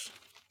sinners.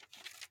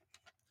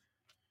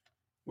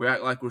 We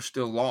act like we're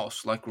still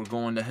lost, like we're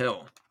going to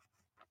hell.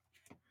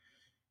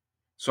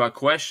 So I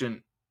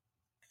question,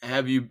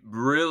 have you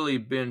really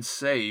been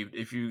saved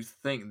if you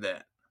think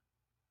that?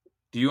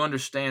 Do you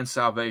understand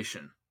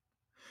salvation?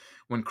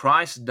 When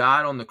Christ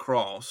died on the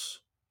cross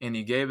and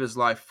He gave His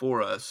life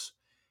for us,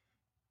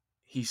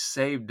 He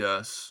saved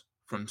us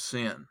from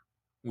sin.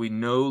 We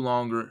no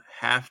longer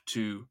have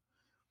to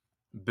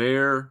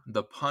bear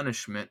the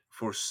punishment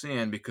for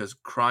sin because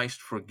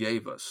Christ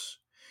forgave us.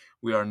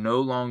 We are no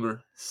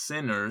longer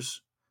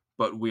sinners,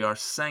 but we are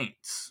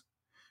saints.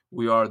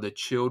 We are the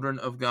children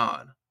of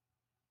God.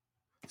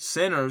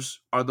 Sinners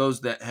are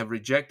those that have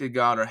rejected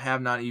God or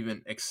have not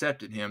even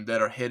accepted Him,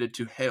 that are headed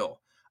to hell.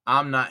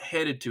 I'm not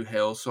headed to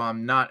hell, so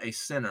I'm not a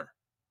sinner.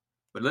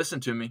 But listen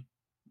to me.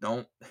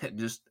 Don't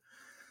just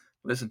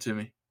listen to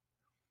me.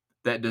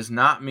 That does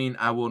not mean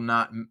I will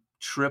not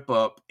trip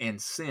up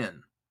and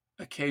sin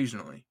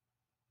occasionally.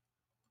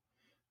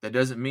 That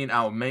doesn't mean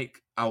I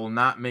will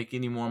not make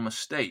any more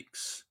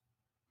mistakes.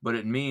 But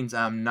it means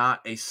I'm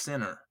not a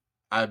sinner.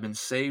 I have been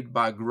saved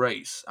by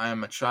grace. I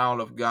am a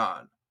child of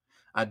God.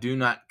 I do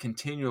not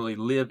continually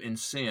live in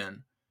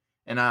sin,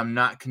 and I am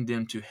not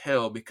condemned to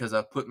hell because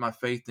I put my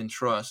faith and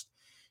trust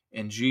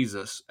in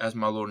Jesus as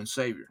my Lord and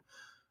Savior.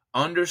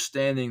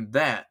 Understanding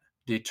that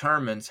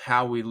determines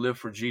how we live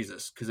for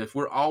Jesus. Because if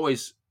we're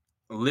always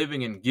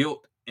living in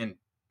guilt and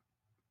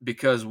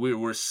because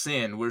we're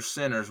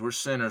sinners,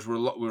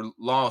 we're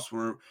lost,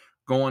 we're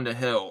going to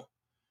hell,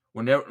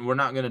 we're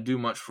not going to do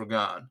much for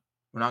God.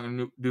 We're not going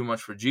to do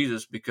much for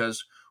Jesus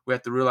because we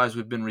have to realize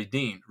we've been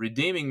redeemed.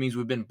 Redeeming means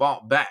we've been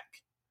bought back.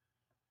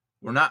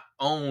 We're not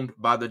owned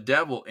by the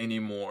devil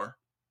anymore.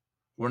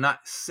 We're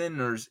not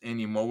sinners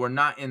anymore. We're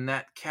not in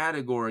that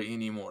category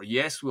anymore.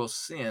 Yes, we'll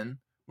sin.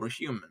 We're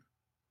human.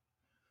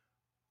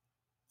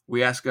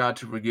 We ask God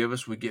to forgive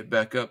us. We get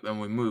back up and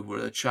we move.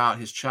 We're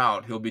His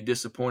child. He'll be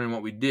disappointed in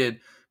what we did,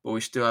 but we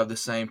still have the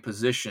same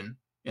position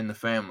in the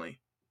family.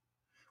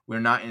 We're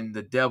not in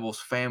the devil's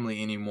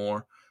family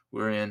anymore.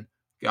 We're in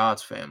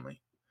God's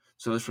family.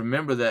 So let's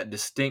remember that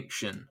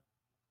distinction.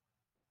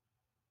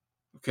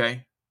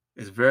 Okay?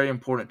 It's very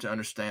important to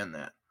understand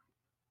that.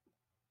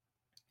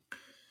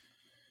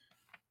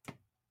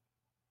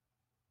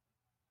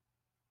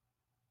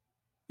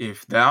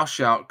 If thou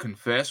shalt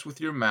confess with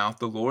your mouth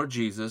the Lord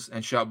Jesus,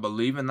 and shalt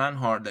believe in thine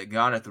heart that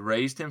God hath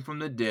raised him from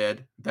the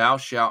dead, thou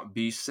shalt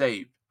be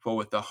saved. For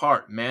with the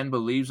heart man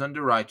believes unto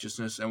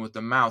righteousness, and with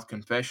the mouth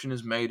confession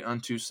is made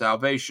unto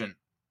salvation.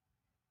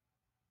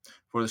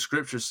 For the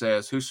scripture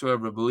says,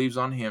 whosoever believes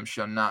on him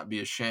shall not be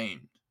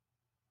ashamed.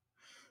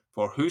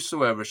 For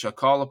whosoever shall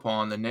call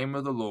upon the name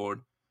of the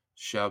Lord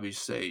shall be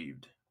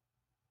saved.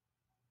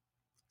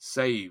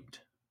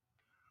 Saved,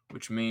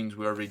 which means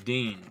we are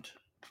redeemed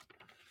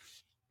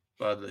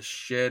by the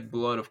shed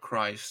blood of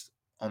Christ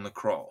on the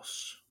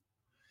cross.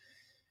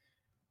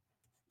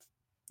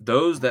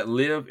 Those that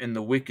live in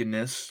the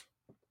wickedness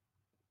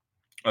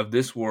of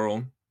this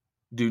world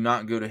do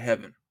not go to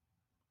heaven.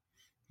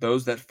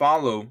 Those that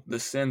follow the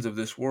sins of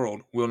this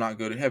world will not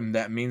go to heaven.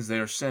 That means they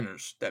are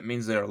sinners. That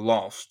means they are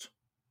lost.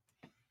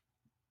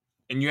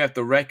 And you have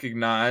to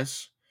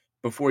recognize,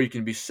 before you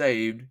can be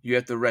saved, you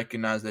have to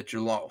recognize that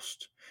you're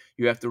lost.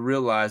 You have to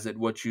realize that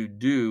what you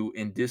do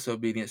in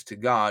disobedience to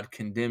God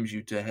condemns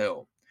you to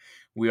hell.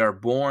 We are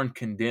born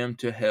condemned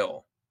to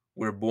hell.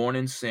 We're born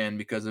in sin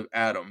because of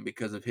Adam,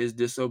 because of his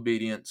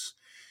disobedience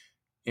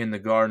in the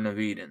Garden of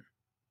Eden.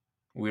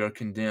 We are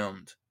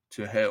condemned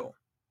to hell.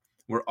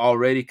 We're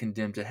already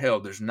condemned to hell.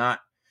 There's not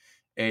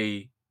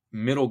any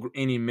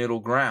middle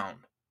ground.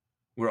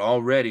 We're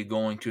already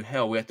going to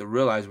hell. We have to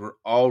realize we're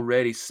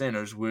already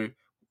sinners.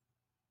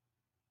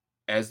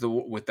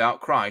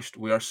 Without Christ,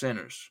 we are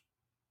sinners.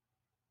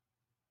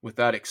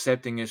 Without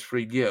accepting his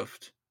free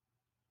gift,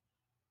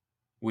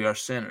 we are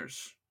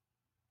sinners.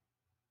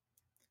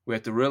 We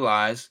have to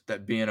realize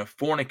that being a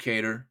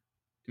fornicator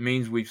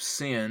means we've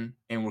sinned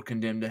and we're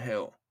condemned to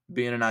hell.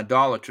 Being an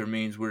idolater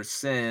means we're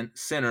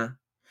sinner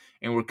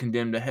and we're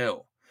condemned to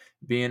hell.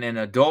 Being an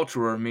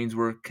adulterer means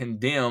we're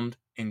condemned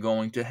and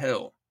going to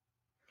hell.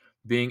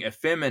 Being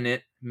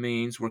effeminate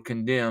means we're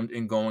condemned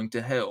and going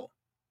to hell.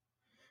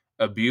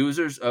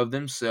 Abusers of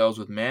themselves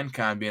with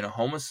mankind, being a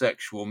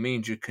homosexual,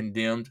 means you're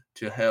condemned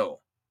to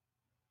hell.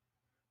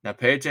 Now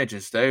pay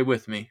attention, stay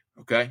with me,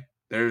 okay?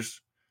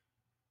 There's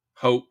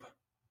hope.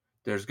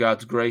 There's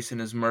God's grace and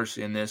his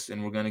mercy in this,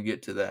 and we're going to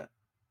get to that.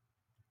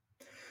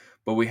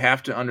 But we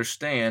have to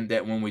understand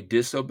that when we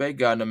disobey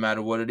God, no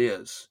matter what it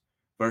is,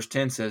 verse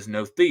 10 says,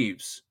 no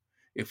thieves.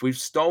 If we've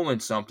stolen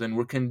something,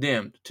 we're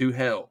condemned to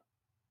hell.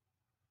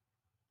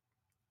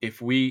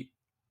 If we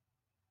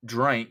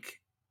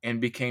drank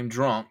and became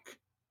drunk,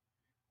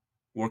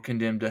 we're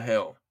condemned to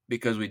hell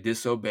because we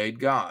disobeyed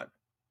God.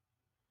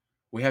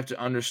 We have to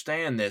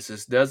understand this.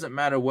 It doesn't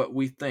matter what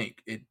we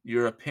think.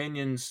 Your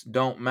opinions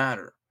don't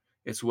matter.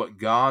 It's what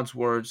God's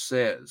word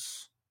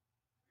says.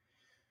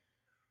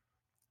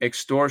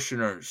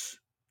 Extortioners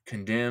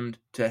condemned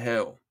to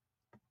hell.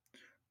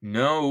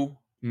 No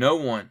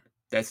one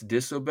that's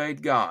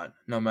disobeyed God,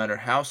 no matter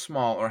how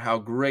small or how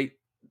great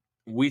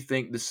we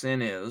think the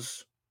sin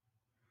is,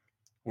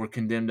 were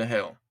condemned to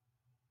hell.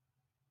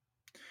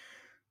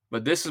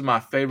 But this is my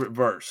favorite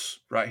verse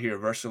right here,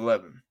 verse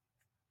 11.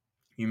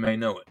 You may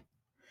know it.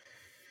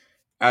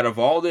 Out of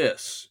all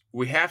this,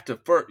 we have to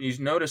first, you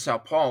notice how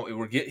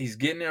Paul, he's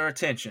getting our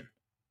attention.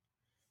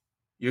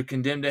 You're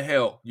condemned to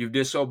hell. You've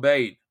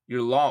disobeyed.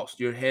 You're lost.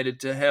 You're headed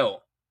to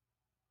hell.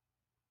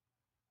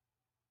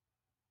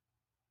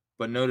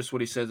 But notice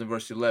what he says in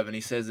verse 11.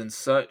 He says, and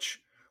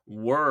such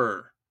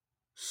were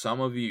some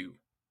of you.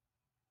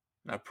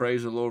 And I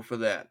praise the Lord for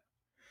that.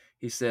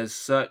 He says,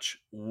 such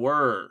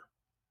were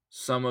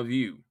some of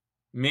you.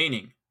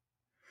 Meaning,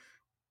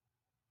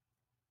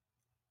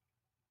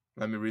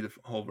 let me read the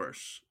whole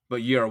verse.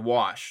 But ye are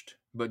washed,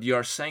 but ye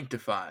are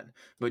sanctified,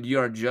 but ye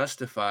are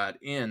justified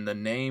in the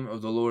name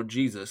of the Lord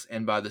Jesus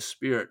and by the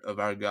Spirit of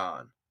our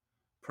God.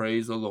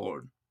 Praise the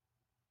Lord.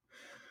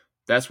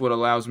 That's what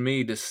allows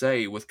me to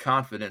say with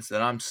confidence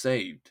that I'm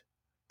saved,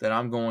 that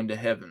I'm going to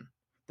heaven,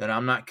 that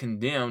I'm not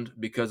condemned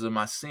because of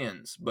my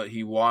sins, but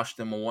he washed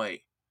them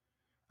away.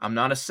 I'm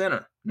not a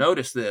sinner.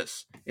 Notice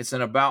this. It's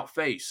an about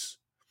face.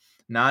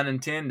 9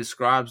 and 10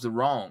 describes the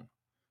wrong.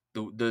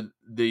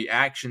 The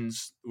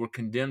actions were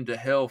condemned to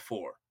hell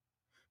for.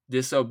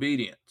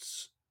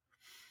 Disobedience.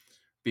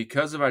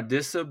 Because of our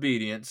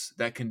disobedience,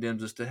 that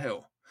condemns us to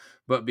hell.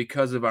 But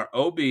because of our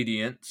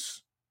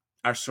obedience,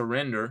 our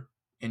surrender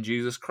in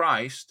Jesus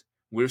Christ,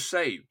 we're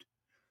saved.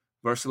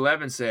 Verse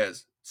 11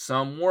 says,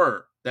 some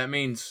were. That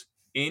means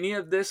any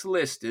of this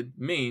listed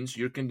means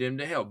you're condemned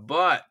to hell.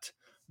 But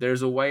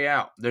there's a way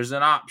out. There's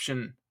an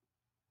option.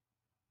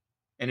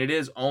 And it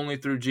is only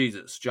through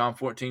Jesus. John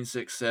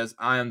 14:6 says,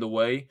 I am the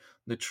way,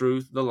 the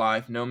truth, the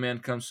life. No man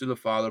comes to the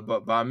Father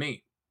but by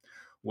me.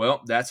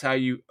 Well, that's how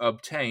you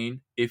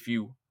obtain. If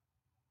you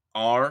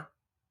are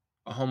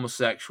a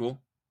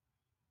homosexual,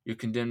 you're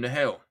condemned to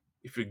hell.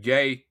 If you're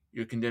gay,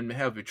 you're condemned to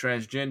hell. If you're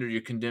transgender,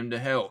 you're condemned to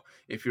hell.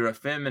 If you're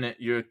effeminate,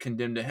 you're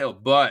condemned to hell.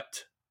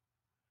 But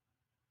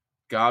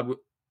God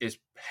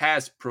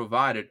has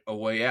provided a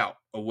way out,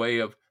 a way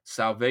of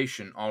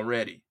salvation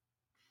already.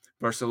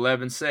 Verse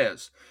 11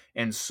 says,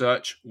 and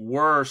such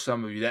were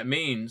some of you. That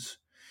means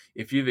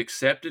if you've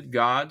accepted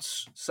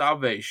God's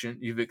salvation,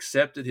 you've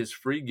accepted his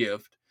free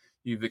gift,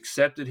 you've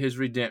accepted his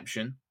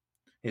redemption,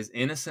 his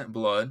innocent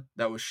blood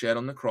that was shed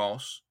on the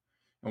cross,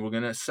 and we're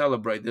going to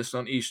celebrate this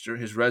on Easter,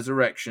 his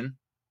resurrection.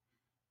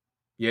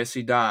 Yes,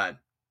 he died.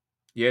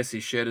 Yes, he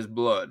shed his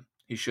blood.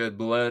 He shed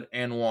blood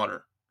and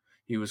water.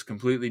 He was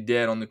completely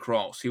dead on the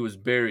cross. He was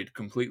buried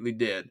completely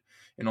dead.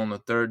 And on the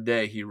third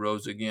day, he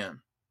rose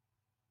again.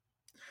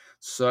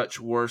 Such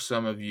were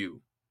some of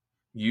you.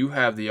 You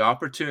have the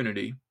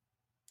opportunity.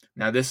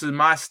 Now, this is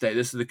my state.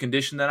 This is the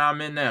condition that I'm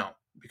in now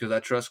because I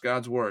trust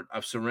God's word.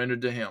 I've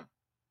surrendered to him.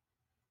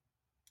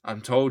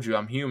 I've told you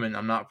I'm human.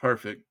 I'm not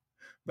perfect,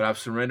 but I've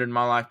surrendered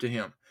my life to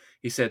him.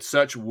 He said,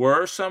 such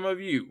were some of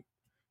you.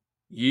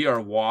 Ye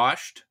are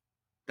washed.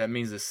 That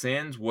means the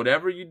sins,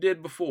 whatever you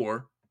did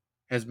before,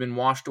 has been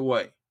washed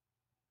away.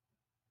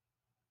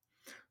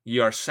 Ye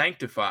are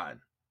sanctified.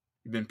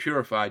 You've been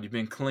purified. You've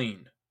been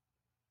cleaned.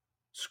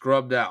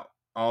 Scrubbed out.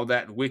 All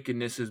that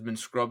wickedness has been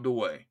scrubbed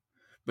away.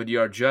 But ye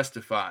are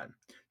justified.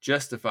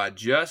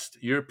 Justified.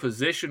 Your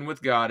position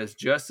with God is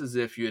just as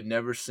if you had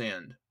never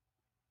sinned.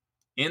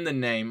 In the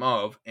name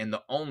of, and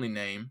the only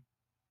name,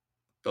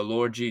 the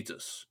Lord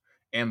Jesus,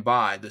 and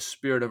by the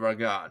Spirit of our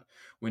God.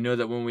 We know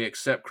that when we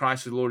accept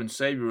Christ as Lord and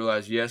Savior, we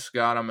realize, yes,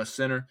 God, I'm a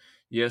sinner.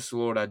 Yes,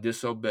 Lord, I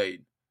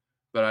disobeyed.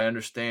 But I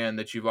understand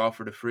that you've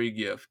offered a free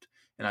gift,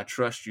 and I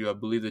trust you. I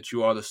believe that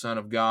you are the Son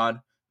of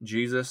God,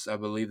 Jesus. I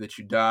believe that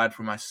you died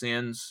for my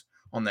sins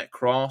on that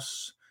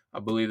cross. I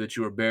believe that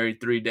you were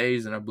buried 3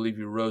 days, and I believe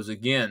you rose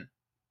again.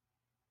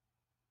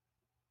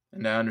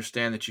 And I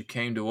understand that you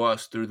came to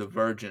us through the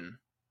virgin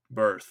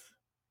birth.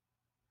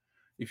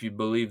 If you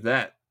believe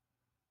that,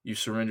 you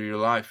surrender your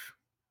life.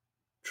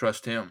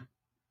 Trust him.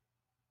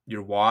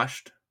 You're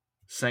washed,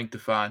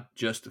 sanctified,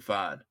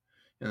 justified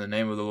in the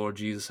name of the Lord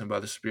Jesus and by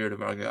the Spirit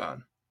of our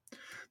God.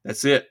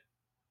 That's it.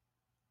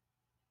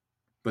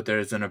 But there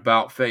is an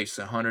about face,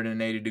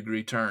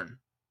 180-degree turn.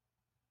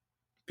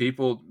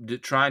 People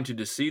trying to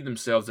deceive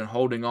themselves and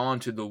holding on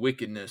to the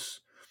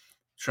wickedness,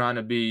 trying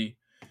to be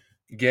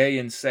gay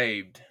and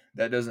saved.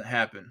 That doesn't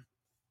happen.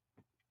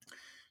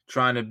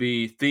 Trying to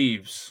be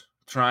thieves,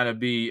 trying to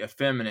be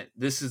effeminate.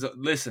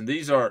 Listen,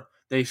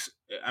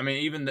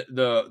 even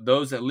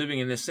those that living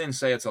in this sin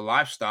say it's a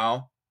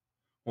lifestyle.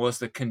 Well, it's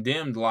the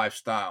condemned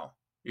lifestyle.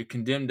 You're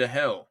condemned to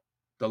hell.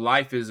 The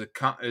life is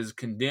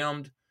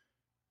condemned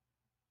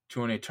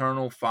to an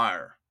eternal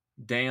fire,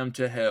 damned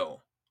to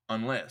hell,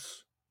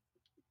 unless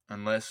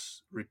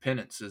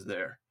repentance is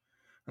there,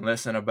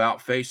 unless an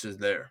about face is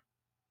there.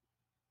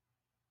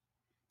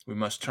 We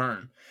must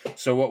turn.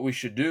 So what we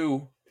should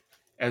do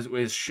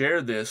is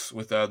share this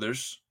with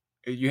others.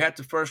 You have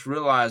to first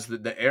realize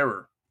that the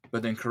error,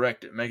 but then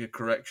correct it, make a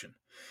correction.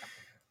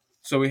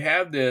 So we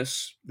have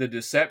this, the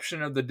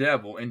deception of the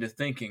devil into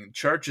thinking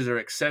churches are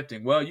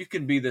accepting, well, you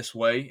can be this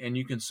way and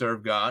you can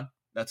serve God.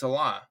 That's a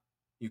lie.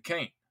 You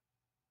can't.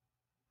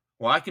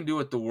 Well, I can do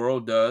what the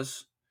world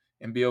does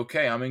and be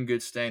okay. I'm in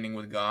good standing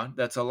with God.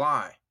 That's a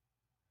lie.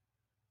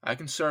 I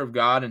can serve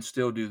God and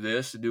still do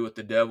this, to do what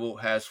the devil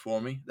has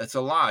for me. That's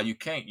a lie. You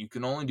can't. You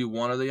can only do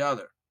one or the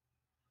other.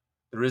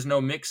 There is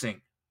no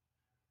mixing.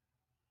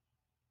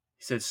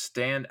 He said,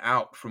 stand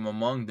out from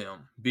among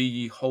them. Be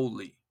ye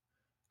holy.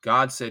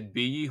 God said,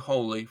 be ye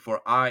holy,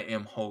 for I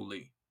am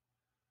holy.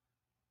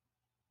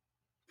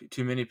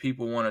 Too many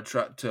people want to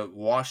try to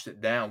wash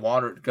it down,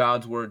 water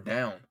God's word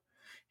down.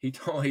 He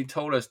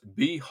told us,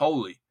 be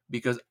holy,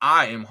 because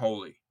I am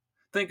holy.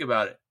 Think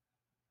about it.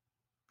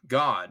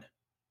 God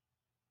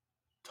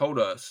told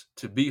us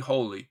to be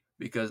holy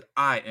because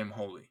I am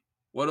holy.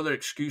 What other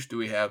excuse do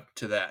we have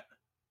to that?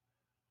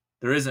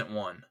 There isn't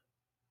one.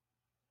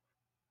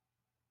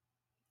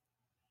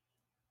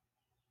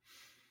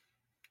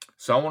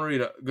 So I want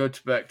to go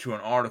back to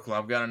an article.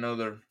 I've got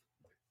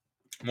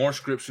more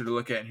scripture to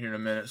look at here in a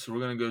minute. So we're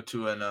going to go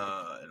to an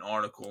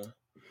article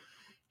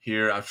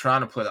here. I'm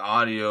trying to play the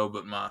audio,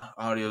 but my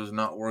audio is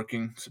not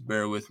working. So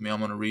bear with me. I'm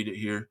going to read it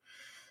here.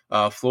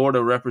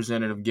 Florida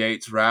Representative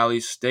Gates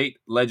rallies state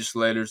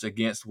legislators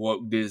against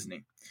woke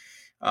Disney.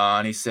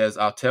 And he says,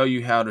 I'll tell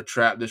you how to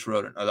trap this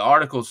rodent. The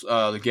article's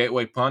the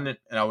Gateway Pundit,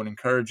 and I would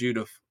encourage you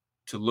to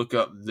look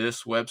up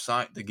this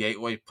website, the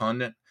Gateway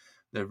Pundit.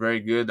 They're very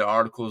good. The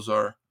articles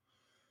are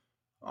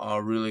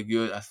really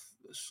good.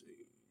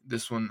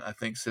 This one, I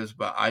think, says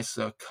by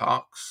Isa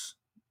Cox.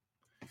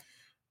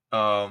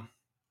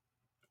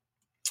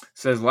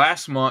 Says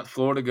last month,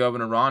 Florida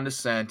Governor Ron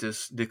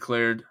DeSantis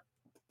declared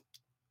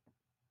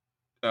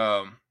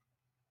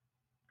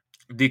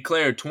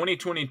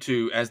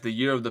 2022 as the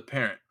year of the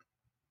parent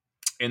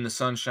in the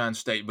Sunshine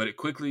State, but it's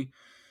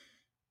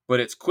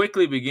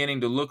quickly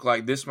beginning to look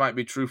like this might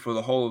be true for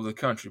the whole of the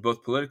country,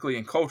 both politically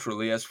and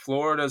culturally, as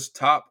Florida's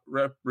top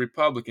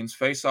Republicans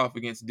face off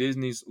against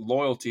Disney's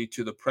loyalty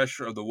to the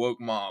pressure of the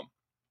woke mob.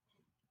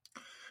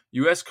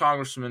 U.S.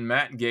 Congressman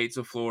Matt Gaetz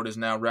of Florida is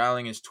now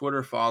rallying his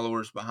Twitter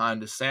followers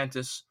behind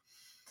DeSantis'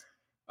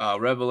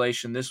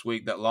 revelation this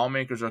week that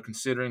lawmakers are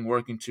considering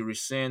working to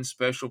rescind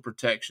special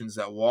protections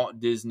that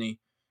Walt Disney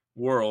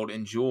World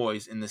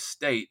enjoys in the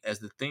state as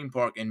the theme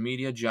park and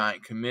media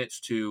giant commits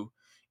to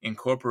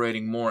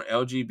incorporating more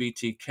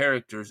LGBT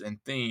characters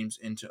and themes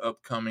into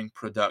upcoming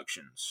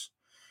productions.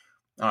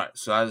 All right,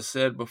 so as I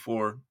said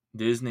before,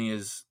 Disney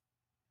is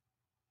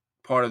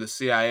part of the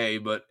CIA,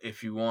 but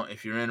if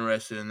you're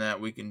interested in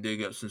that, we can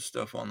dig up some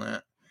stuff on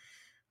that.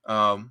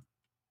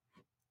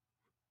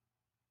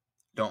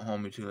 Don't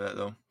hold me to that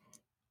though.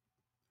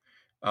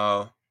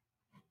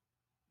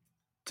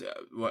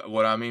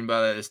 What I mean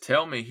by that is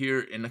tell me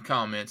here in the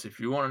comments if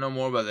you want to know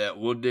more about that.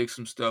 We'll dig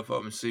some stuff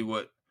up and see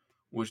what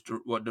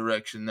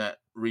direction that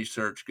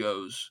research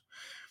goes.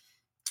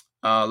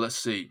 Let's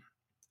see.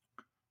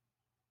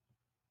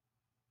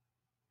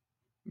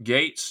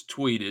 Gates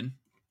tweeted,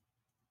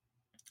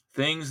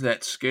 things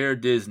that scare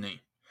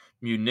Disney: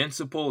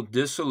 municipal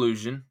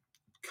disillusion,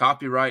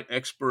 copyright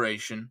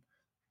expiration,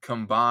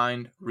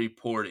 combined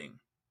reporting.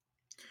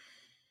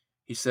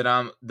 He said,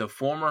 I'm the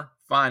former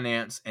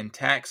finance and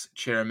tax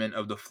chairman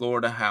of the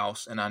Florida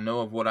House, and I know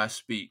of what I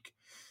speak.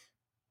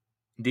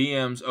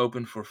 DMs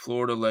open for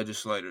Florida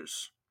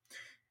legislators.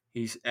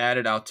 He's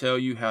added, I'll tell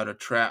you how to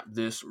trap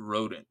this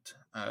rodent.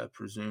 I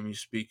presume he's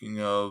speaking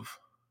of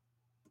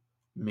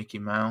Mickey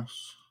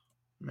Mouse,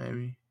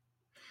 maybe.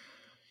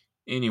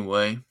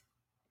 Anyway,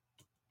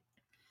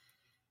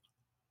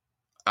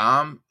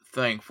 I'm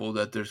thankful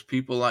that there's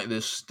people like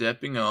this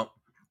stepping up,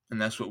 and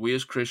that's what we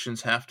as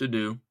Christians have to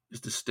do,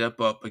 is to step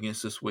up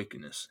against this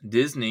wickedness.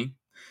 Disney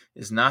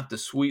is not the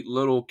sweet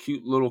little,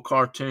 cute little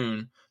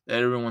cartoon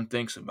that everyone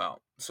thinks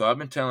about. So I've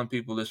been telling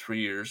people this for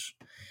years,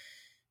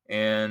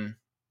 and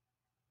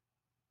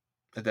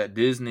that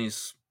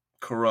Disney's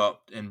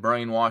corrupt and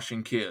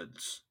brainwashing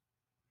kids.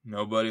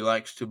 Nobody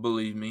likes to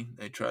believe me.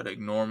 They try to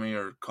ignore me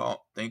or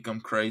think I'm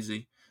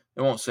crazy.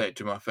 They won't say it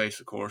to my face,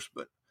 of course,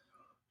 but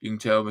you can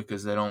tell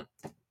because they don't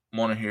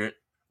want to hear it.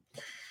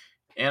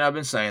 And I've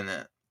been saying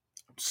that.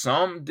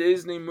 Some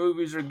Disney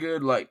movies are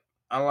good. Like,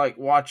 I like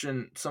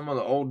watching some of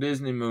the old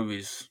Disney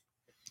movies.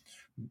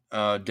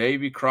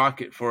 Davy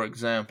Crockett, for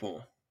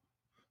example.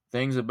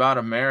 Things About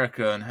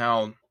America and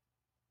how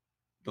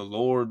the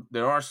Lord...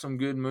 There are some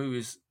good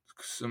movies,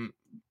 some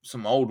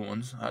old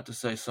ones. I have to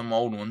say some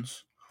old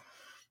ones.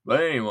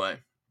 But anyway,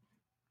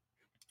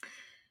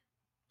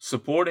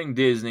 supporting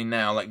Disney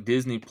now, like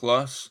Disney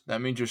Plus, that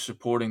means you're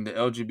supporting the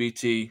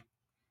LGBTQ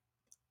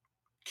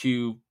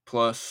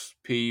plus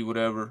P,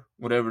 whatever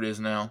it is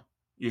now.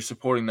 You're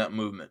supporting that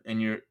movement,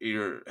 and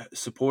you're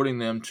supporting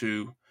them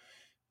to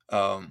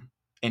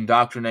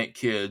indoctrinate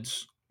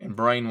kids and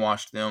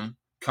brainwash them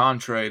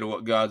contrary to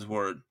what God's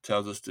word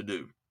tells us to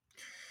do.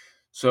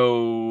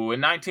 So in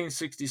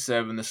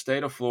 1967, the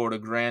state of Florida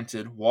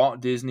granted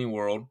Walt Disney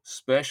World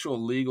special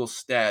legal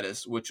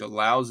status, which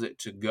allows it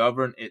to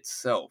govern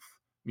itself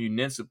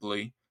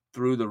municipally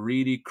through the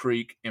Reedy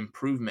Creek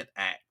Improvement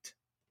Act.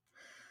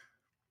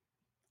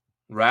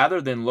 Rather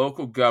than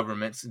local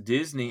governments,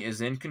 Disney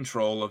is in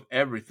control of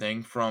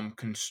everything from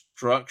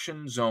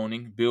construction,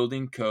 zoning,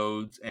 building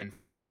codes, and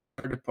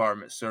fire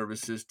department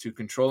services to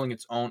controlling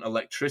its own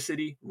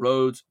electricity,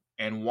 roads,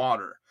 and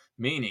water.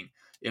 Meaning,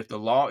 if the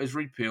law is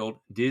repealed,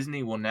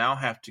 Disney will now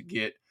have to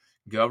get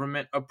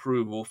government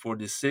approval for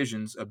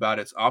decisions about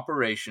its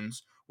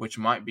operations, which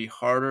might be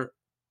harder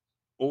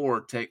or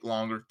take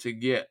longer to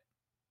get,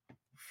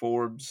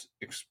 Forbes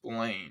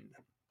explained.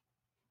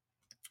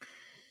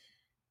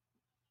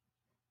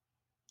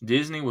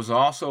 Disney was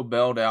also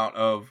bailed out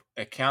of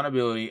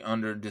accountability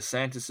under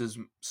DeSantis'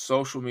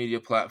 social media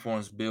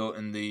platforms bill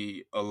in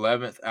the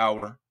 11th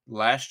hour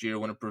last year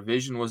when a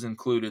provision was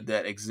included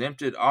that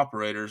exempted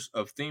operators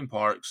of theme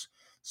parks,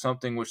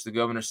 something which the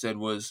governor said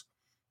was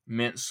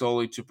meant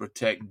solely to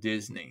protect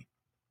Disney.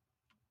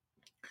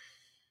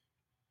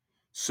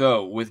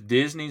 So, with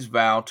Disney's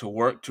vow to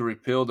work to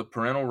repeal the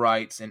Parental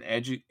Rights in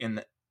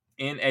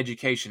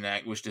Education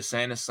Act, which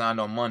DeSantis signed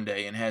on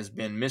Monday and has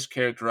been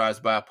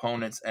mischaracterized by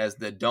opponents as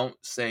the Don't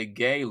Say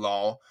Gay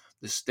law,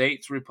 the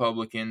state's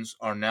Republicans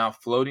are now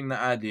floating the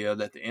idea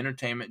that the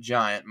entertainment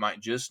giant might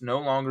just no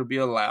longer be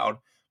allowed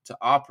to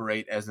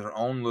operate as their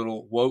own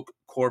little woke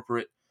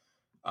corporate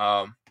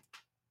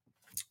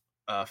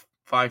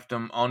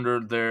fiefdom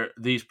under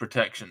these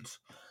protections.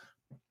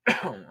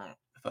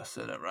 If I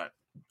said that right.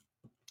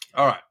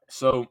 All right,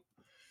 so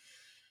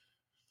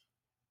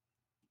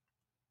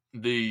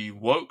the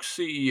woke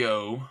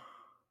CEO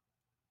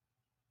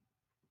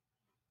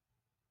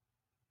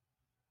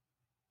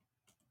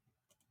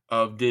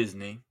of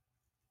Disney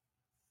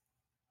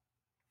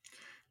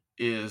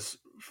is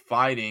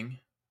fighting,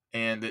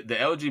 and the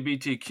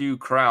LGBTQ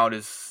crowd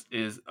is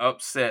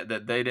upset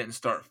that they didn't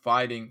start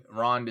fighting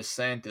Ron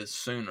DeSantis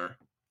sooner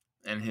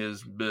and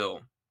his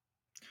bill.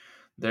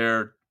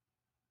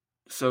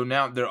 So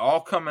now they're all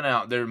coming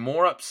out. They're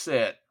more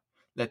upset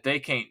that they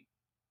can't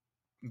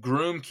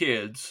groom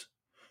kids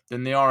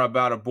than they are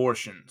about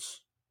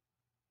abortions.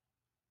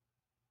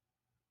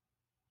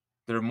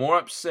 They're more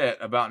upset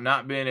about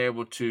not being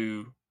able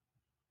to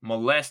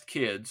molest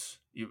kids.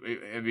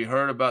 Have you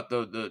heard about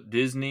the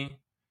Disney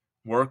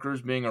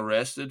workers being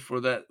arrested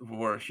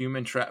for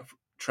human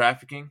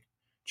trafficking,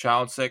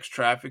 child sex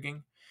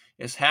trafficking?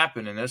 It's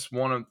happening. That's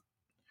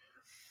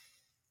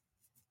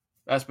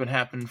been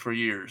happening for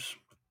years.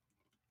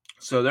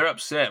 So they're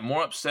upset,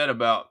 more upset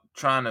about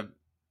trying to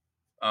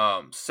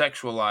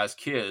sexualize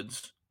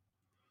kids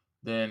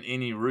than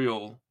any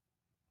real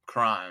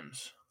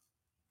crimes.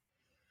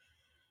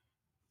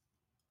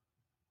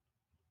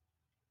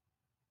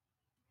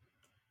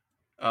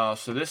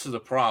 So this is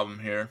a problem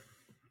here,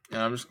 and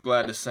I'm just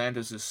glad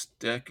DeSantis is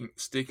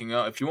sticking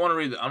up. If you want to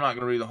read, I'm not going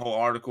to read the whole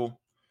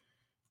article.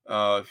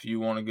 If you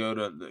want to go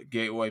to the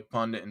Gateway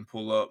Pundit and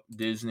pull up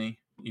Disney,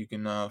 you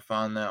can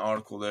find that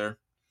article there.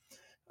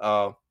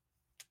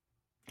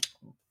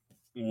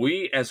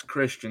 We as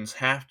Christians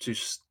have to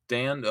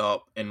stand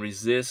up and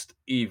resist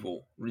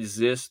evil,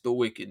 resist the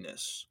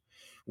wickedness.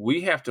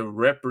 We have to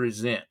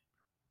represent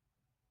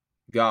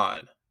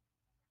God,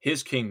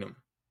 His kingdom.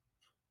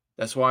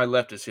 That's why He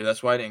left us here.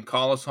 That's why He didn't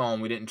call us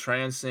home. We didn't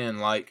transcend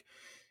like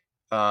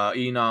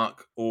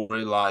Enoch or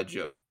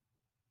Elijah.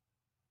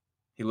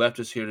 He left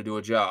us here to do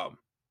a job.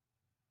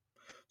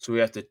 So we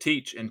have to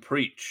teach and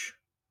preach.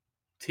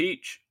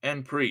 Teach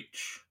and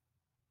preach.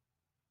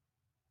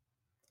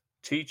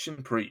 Teach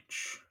and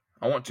preach.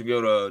 I want to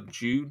go to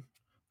Jude.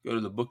 Go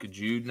to the book of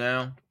Jude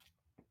now.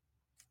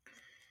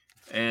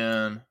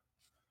 And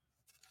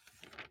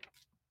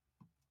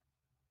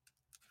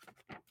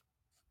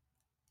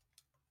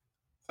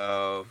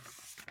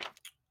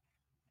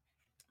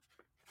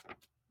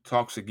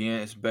talks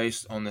again. It's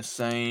based on the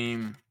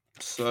same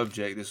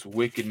subject, this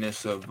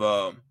wickedness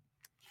of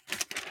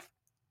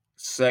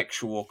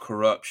sexual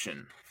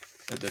corruption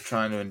that they're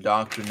trying to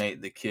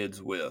indoctrinate the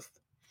kids with.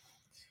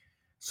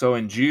 So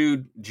in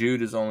Jude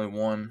is only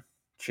one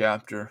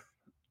chapter,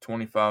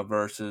 25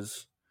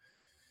 verses.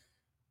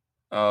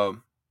 I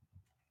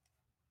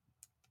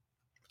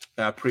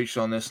preached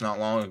on this not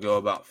long ago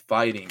about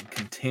fighting,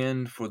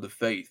 contend for the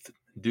faith,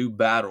 do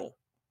battle.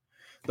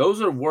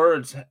 Those are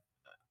words,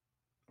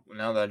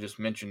 now that I just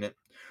mentioned it,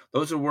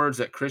 those are words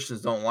that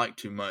Christians don't like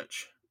too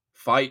much.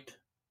 Fight,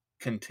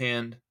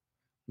 contend,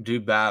 do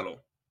battle.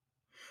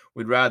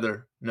 We'd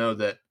rather know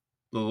that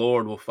the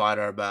Lord will fight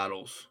our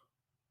battles.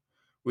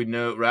 We'd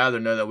rather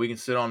know that we can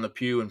sit on the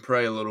pew and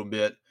pray a little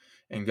bit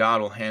and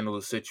God will handle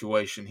the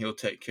situation. He'll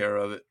take care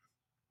of it.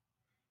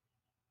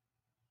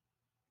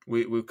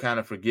 We kind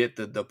of forget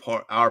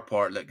our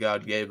part that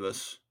God gave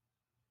us.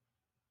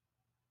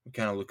 We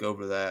kind of look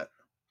over that.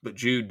 But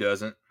Jude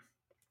doesn't.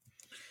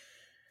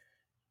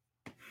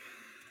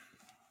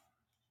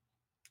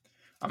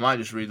 I might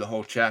just read the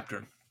whole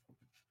chapter.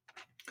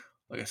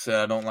 Like I said,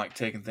 I don't like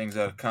taking things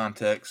out of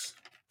context.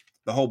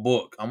 The whole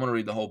book. I'm going to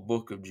read the whole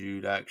book of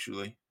Jude,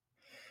 actually.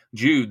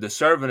 Jude, the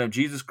servant of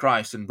Jesus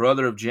Christ and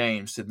brother of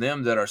James, to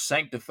them that are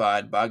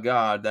sanctified by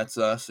God, that's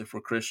us if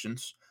we're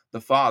Christians,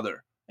 the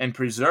Father, and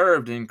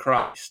preserved in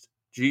Christ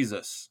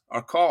Jesus,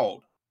 are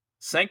called,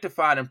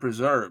 sanctified and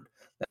preserved.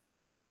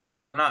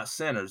 We're not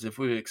sinners. If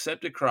we've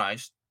accepted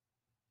Christ,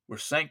 we're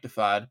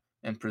sanctified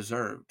and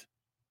preserved.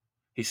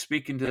 He's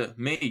speaking to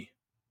me.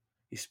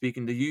 He's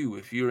speaking to you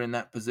if you're in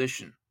that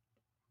position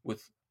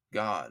with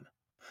God.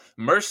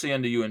 Mercy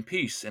unto you and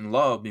peace and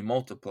love be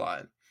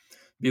multiplied.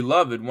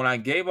 Beloved, when I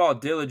gave all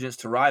diligence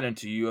to write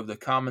unto you of the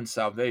common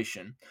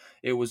salvation,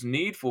 it was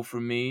needful for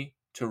me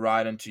to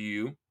write unto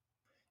you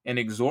and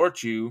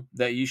exhort you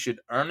that ye should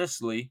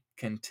earnestly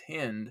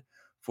contend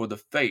for the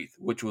faith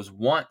which was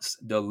once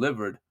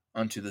delivered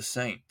unto the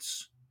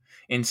saints.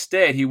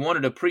 Instead, he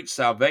wanted to preach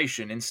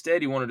salvation.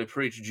 Instead, he wanted to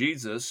preach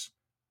Jesus,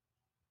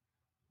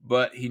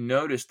 but he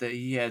noticed that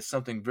he had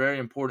something very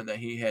important that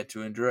he had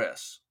to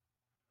address.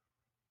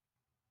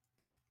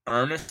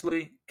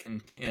 Earnestly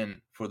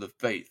contend for the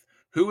faith.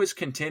 Who is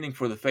contending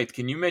for the faith?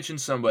 Can you mention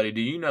somebody?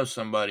 Do you know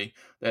somebody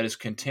that is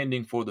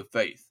contending for the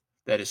faith,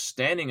 that is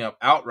standing up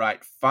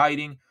outright,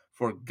 fighting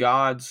for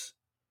God's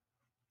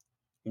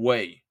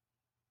way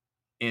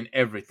in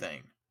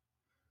everything?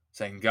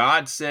 Saying,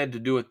 God said to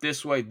do it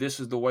this way, this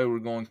is the way we're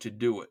going to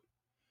do it.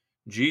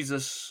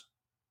 Jesus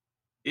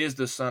is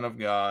the Son of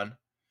God.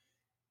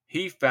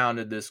 He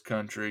founded this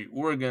country.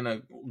 We're going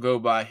to go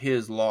by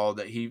his law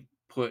that he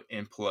put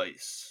in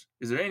place.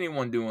 Is there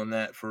anyone doing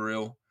that for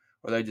real?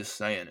 Or are they just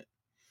saying it?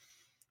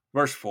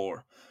 Verse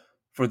 4,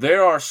 for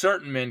there are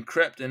certain men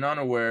crept in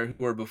unaware who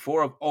were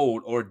before of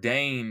old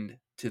ordained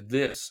to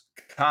this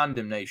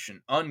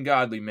condemnation,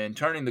 ungodly men,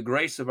 turning the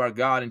grace of our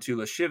God into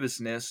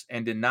lasciviousness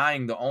and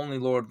denying the only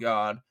Lord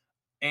God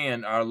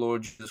and our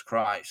Lord Jesus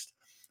Christ.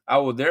 I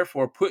will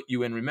therefore put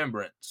you in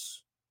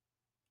remembrance,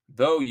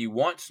 though ye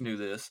once knew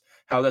this,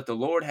 how that the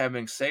Lord,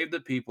 having saved the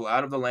people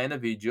out of the land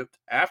of Egypt,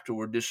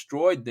 afterward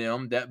destroyed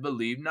them that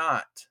believed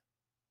not.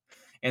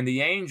 And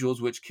the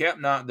angels which kept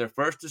not their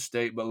first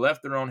estate, but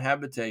left their own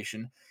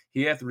habitation,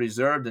 he hath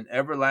reserved in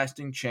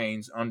everlasting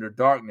chains under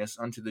darkness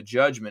unto the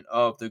judgment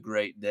of the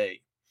great day.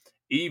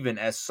 Even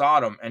as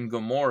Sodom and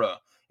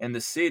Gomorrah and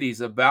the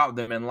cities about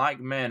them in like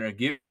manner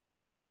give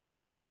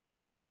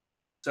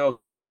themselves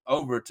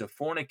over to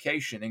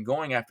fornication and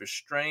going after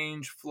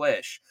strange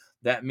flesh.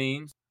 That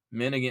means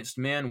men against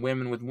men,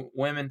 women with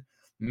women,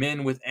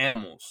 men with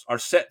animals, are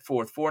set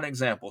forth for an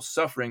example,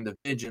 suffering the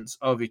vengeance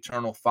of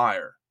eternal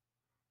fire.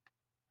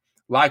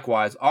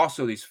 Likewise,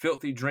 also these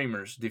filthy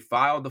dreamers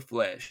defile the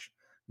flesh,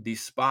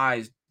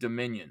 despise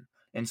dominion,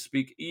 and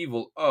speak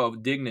evil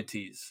of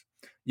dignities.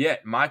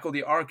 Yet Michael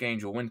the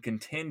archangel, when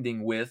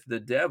contending with the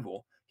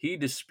devil, he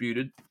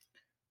disputed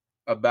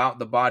about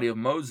the body of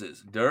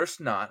Moses, durst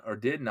not or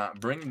did not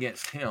bring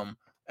against him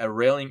a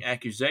railing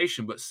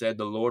accusation, but said,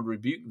 the Lord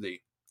rebuke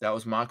thee. That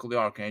was Michael the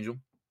archangel.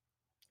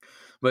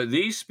 But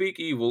these speak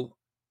evil,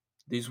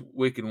 these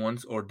wicked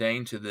ones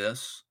ordained to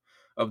this,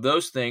 of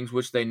those things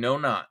which they know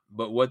not,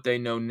 but what they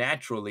know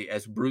naturally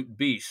as brute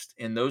beasts.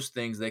 In those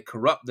things they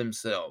corrupt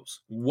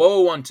themselves.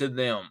 Woe unto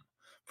them!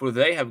 For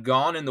they have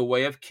gone in the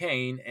way of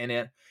Cain,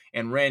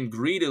 and ran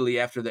greedily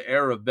after the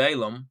error of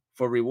Balaam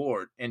for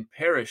reward, and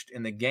perished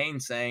in the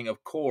gainsaying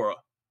of Korah.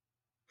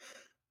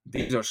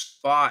 These are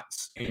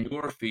spots in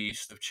your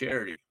feast of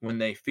charity, when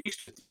they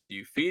feast with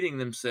you, feeding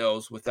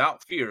themselves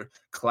without fear.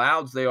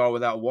 Clouds they are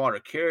without water,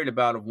 carried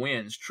about of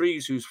winds,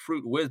 trees whose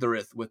fruit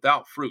withereth,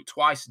 without fruit,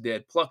 twice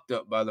dead, plucked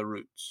up by the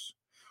roots.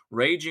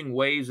 Raging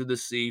waves of the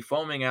sea,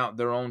 foaming out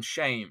their own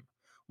shame.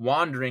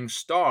 Wandering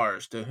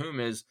stars, to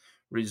whom is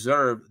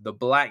reserved the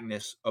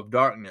blackness of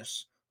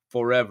darkness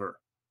forever.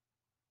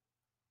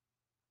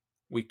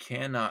 We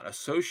cannot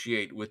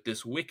associate with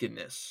this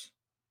wickedness.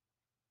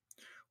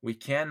 We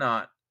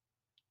cannot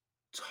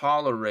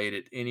tolerate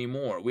it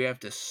anymore. We have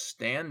to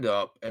stand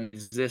up and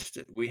resist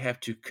it. We have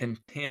to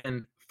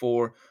contend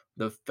for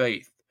the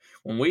faith.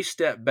 When we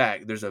step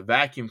back, there's a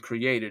vacuum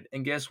created,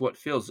 and guess what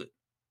fills it?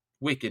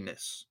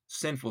 Wickedness,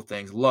 sinful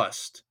things,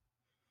 lust.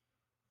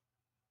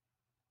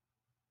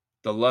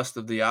 The lust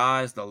of the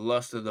eyes, the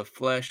lust of the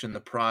flesh, and the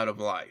pride of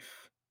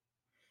life.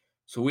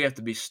 So we have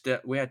to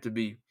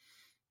be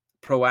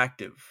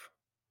proactive.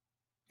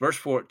 Verse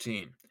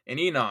 14, and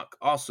Enoch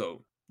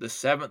also, the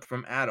seventh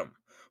from Adam,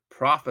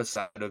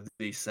 prophesied of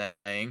these,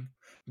 saying,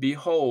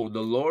 behold,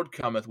 the Lord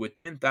cometh with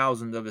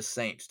 10,000 of his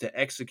saints to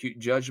execute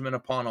judgment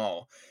upon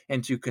all,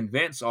 and to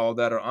convince all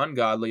that are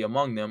ungodly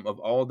among them of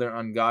all their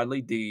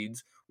ungodly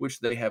deeds which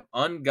they have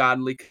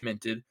ungodly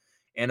committed,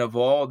 and of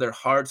all their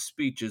hard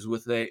speeches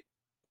which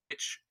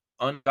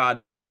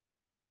ungodly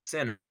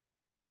sinners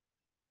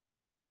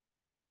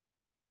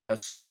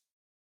have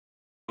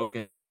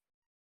spoken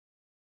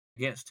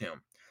against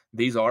him.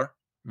 These are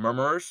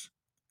murmurers,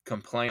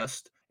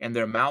 complainers, and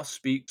their mouth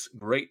speaks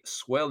great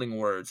swelling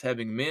words,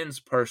 having men's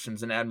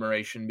persons in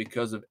admiration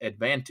because of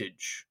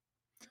advantage.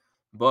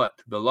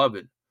 But,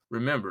 beloved,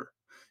 remember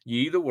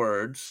the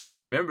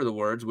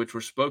words which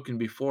were spoken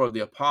before of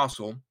the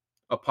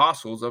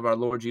apostles of our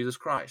Lord Jesus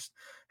Christ,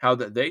 how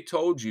that they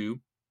told you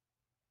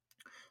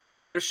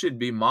there should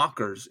be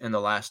mockers in the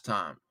last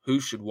time, who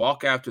should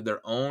walk after their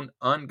own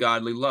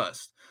ungodly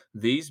lust.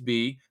 These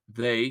be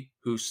they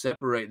who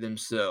separate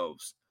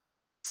themselves,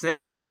 sensual,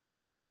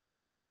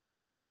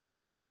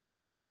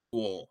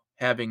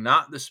 having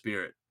not the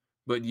Spirit.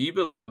 But ye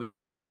beloved,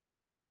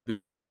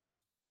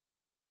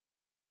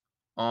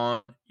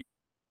 on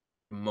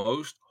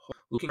most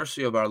holy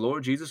mercy of our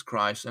Lord Jesus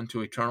Christ unto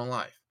eternal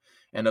life.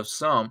 And of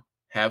some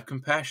have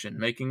compassion,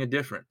 making a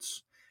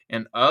difference,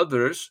 and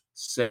others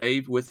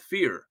save with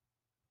fear,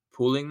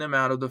 pulling them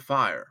out of the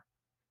fire,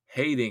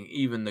 hating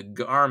even the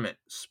garment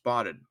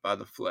spotted by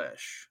the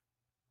flesh.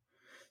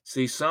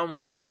 See, some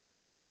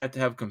have to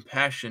have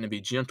compassion and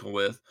be gentle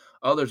with.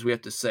 Others we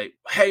have to say,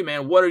 hey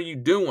man, what are you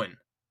doing?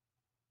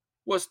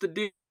 What's the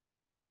deal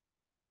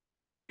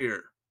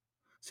here?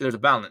 See, there's a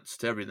balance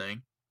to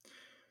everything.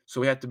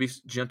 So we have to be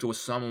gentle with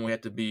some, and we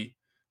have to be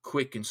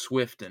quick and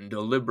swift and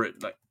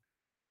deliberate, like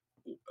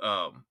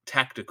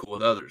tactical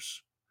with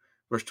others.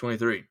 Verse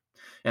 23.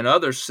 And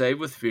others save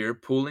with fear,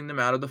 pulling them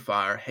out of the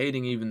fire,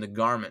 hating even the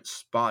garment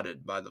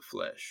spotted by the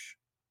flesh.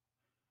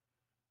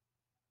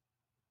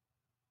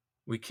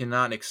 We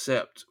cannot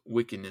accept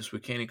wickedness. We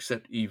can't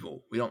accept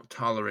evil. We don't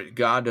tolerate it.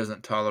 God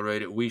doesn't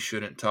tolerate it. We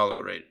shouldn't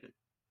tolerate it.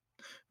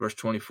 Verse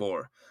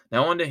 24.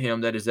 Now unto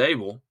him that is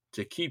able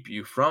to keep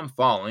you from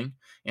falling,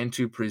 and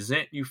to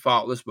present you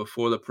faultless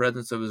before the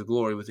presence of his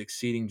glory with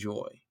exceeding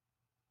joy.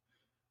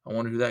 I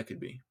wonder who that could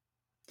be.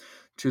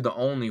 To the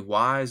only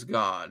wise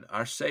God,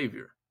 our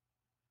Savior,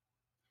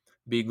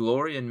 be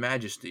glory and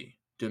majesty,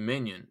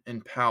 dominion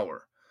and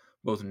power,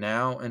 both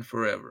now and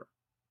forever.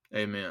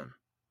 Amen.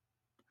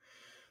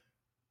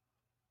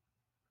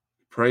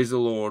 Praise the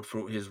Lord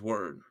for his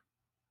word.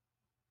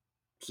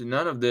 See,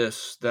 none of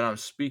this that I'm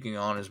speaking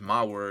on is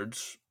my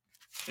words.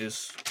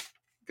 It's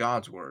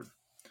God's word.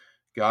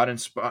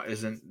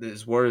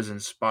 His word is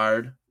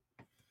inspired.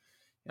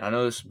 And I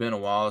know this has been a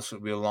while. This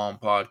will be a long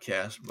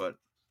podcast, but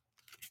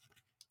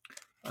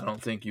I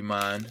don't think you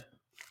mind.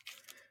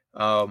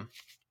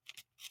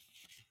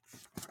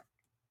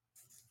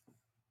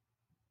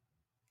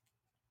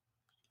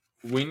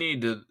 We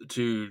need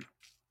to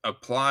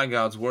apply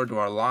God's word to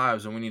our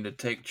lives, and we need to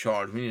take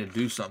charge. We need to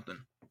do something.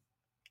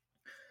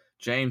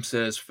 James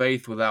says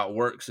faith without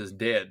works is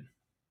dead.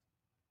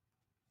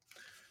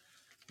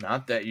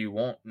 Not that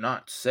you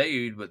not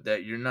saved, but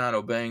that you're not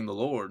obeying the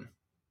Lord.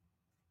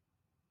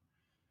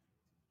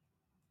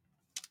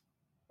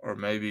 Or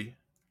maybe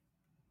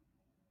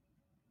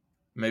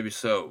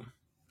so.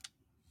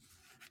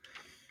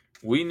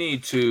 We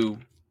need to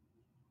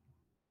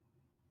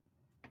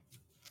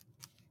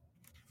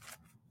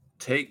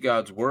take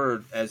God's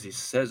word as he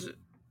says it.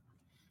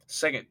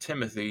 2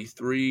 Timothy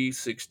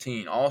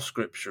 3:16. All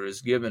scripture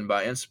is given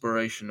by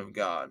inspiration of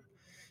God,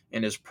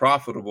 and is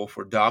profitable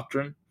for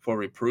doctrine, for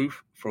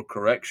reproof, for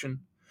correction,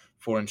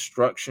 for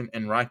instruction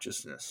in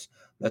righteousness,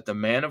 that the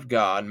man of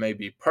God may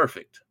be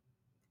perfect,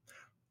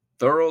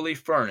 thoroughly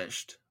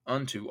furnished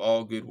unto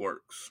all good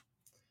works.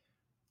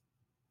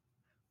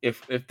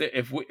 If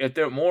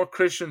there more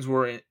Christians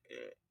were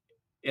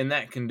in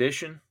that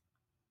condition,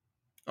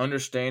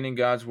 understanding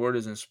God's word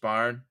is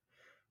inspired,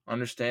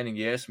 understanding,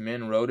 yes,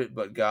 men wrote it,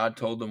 but God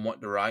told them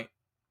what to write,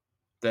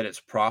 that it's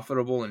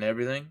profitable in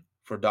everything,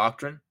 for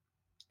doctrine,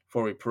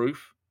 for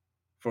reproof,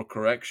 for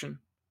correction,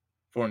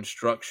 for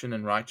instruction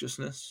in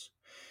righteousness.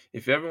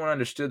 If everyone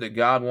understood that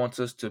God wants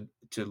us to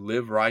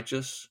live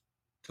righteous,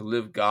 to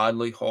live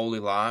godly, holy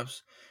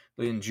lives.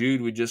 In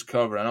Jude we just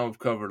covered, I know we've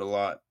covered a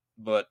lot,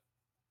 but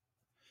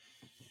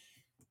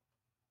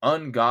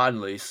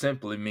ungodly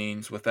simply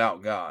means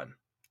without God.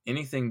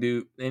 Anything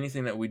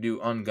that we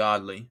do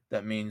ungodly,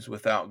 that means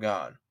without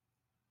God.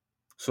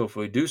 So if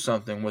we do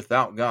something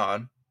without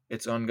God,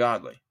 it's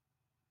ungodly.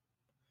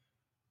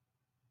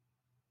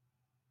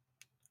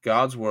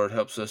 God's word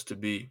helps us to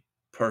be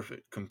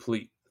perfect,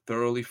 complete,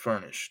 thoroughly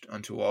furnished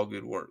unto all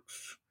good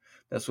works.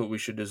 That's what we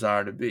should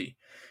desire to be.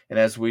 And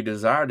as we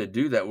desire to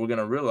do that, we're going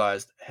to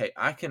realize, hey,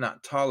 I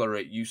cannot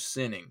tolerate you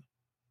sinning.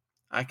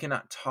 I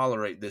cannot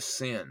tolerate this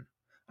sin.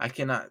 I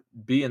cannot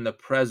be in the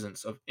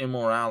presence of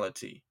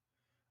immorality.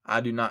 I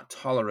do not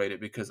tolerate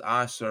it because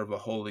I serve a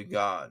holy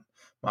God.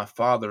 My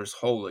Father is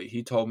holy.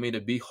 He told me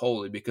to be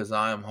holy because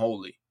I am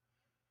holy.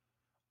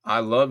 I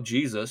love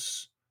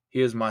Jesus.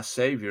 He is my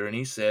Savior. And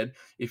he said,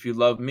 if you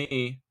love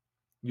me,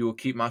 you will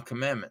keep my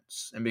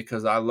commandments. And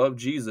because I love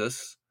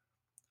Jesus,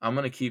 I'm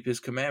going to keep his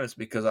commandments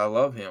because I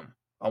love him.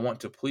 I want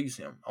to please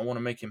him. I want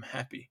to make him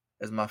happy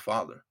as my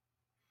Father.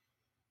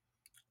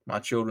 My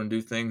children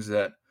do things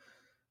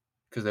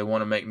because they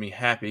want to make me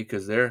happy,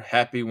 because they're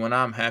happy when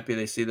I'm happy.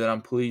 They see that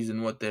I'm pleased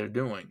in what they're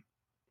doing.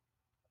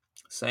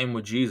 Same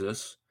with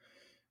Jesus.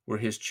 We're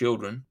his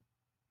children.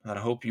 I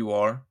hope you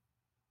are.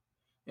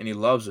 And he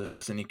loves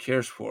us and he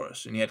cares for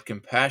us. And he had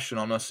compassion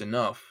on us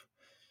enough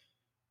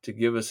to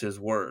give us his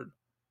word.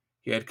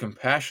 He had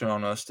compassion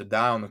on us to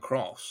die on the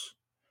cross,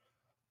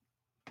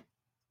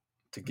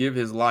 to give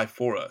his life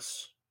for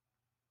us.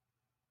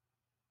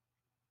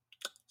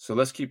 So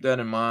let's keep that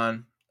in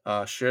mind.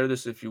 Share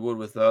this if you would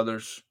with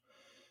others.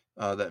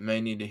 that may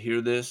need to hear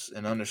this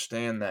and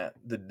understand that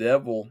the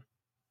devil,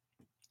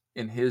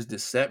 in his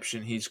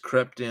deception, he's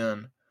crept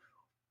in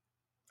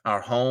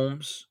our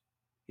homes,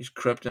 he's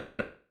crept in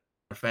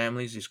our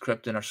families, he's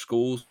crept in our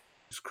schools,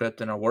 he's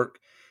crept in our work,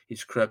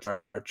 he's crept in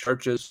our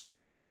churches.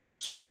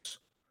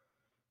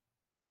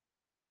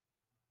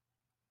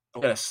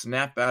 We got to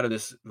snap out of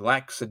this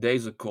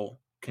lackadaisical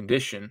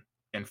condition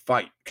and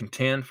fight,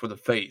 contend for the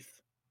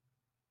faith.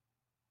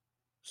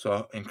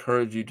 So I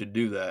encourage you to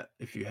do that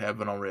if you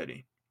haven't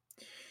already.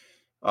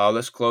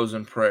 Let's close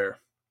in prayer.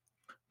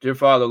 Dear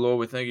Father, Lord,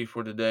 we thank you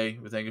for today.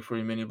 We thank you for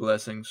your many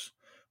blessings.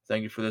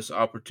 Thank you for this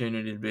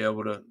opportunity to be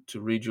able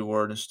to read your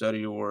word and study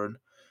your word.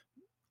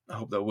 I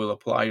hope that we'll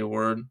apply your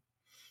word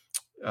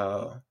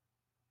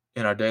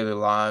in our daily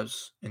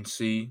lives and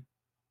see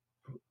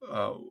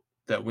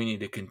that we need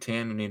to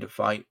contend, we need to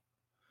fight.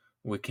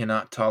 We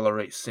cannot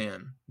tolerate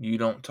sin. You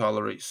don't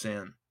tolerate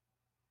sin.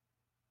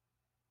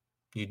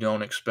 You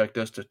don't expect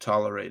us to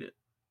tolerate it.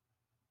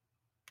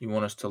 You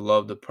want us to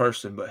love the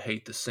person but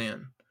hate the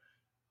sin.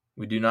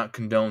 We do not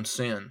condone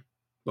sin,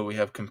 but we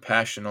have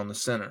compassion on the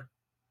sinner.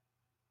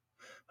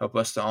 Help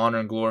us to honor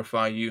and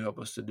glorify you. Help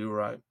us to do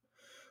right.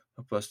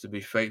 Help us to be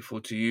faithful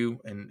to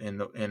you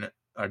in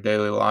our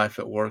daily life,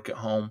 at work, at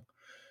home,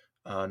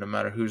 no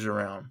matter who's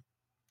around.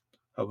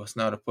 Help us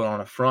not to put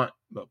on a front,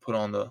 but put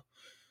on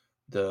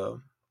the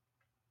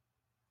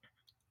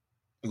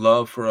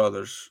love for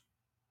others,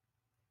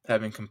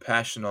 having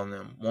compassion on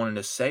them, wanting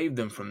to save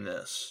them from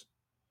this.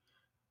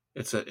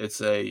 It's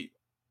a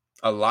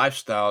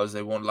lifestyle, as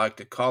they would like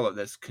to call it,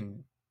 that's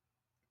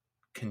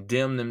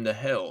condemn them to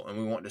hell, and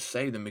we want to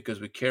save them because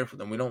we care for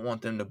them. We don't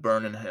want them to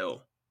burn in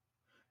hell.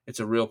 It's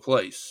a real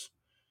place.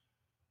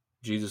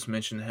 Jesus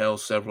mentioned hell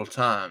several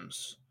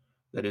times,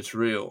 that it's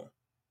real,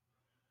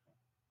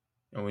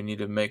 and we need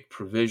to make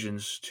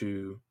provisions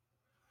to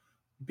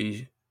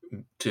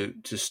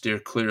steer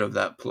clear of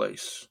that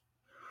place.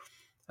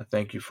 I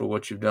thank you for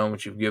what you've done,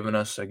 what you've given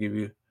us. I give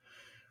you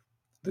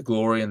the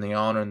glory and the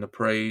honor and the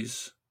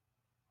praise.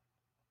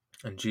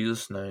 In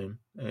Jesus' name,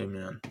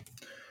 amen.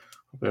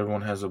 Hope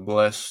everyone has a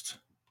blessed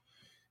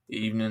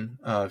evening.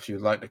 If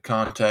you'd like to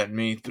contact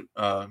me,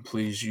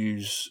 please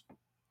use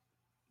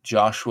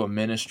Joshua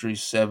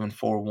Ministries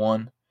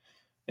 741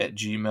 at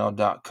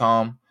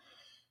gmail.com.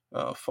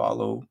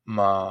 Follow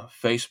my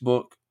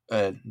Facebook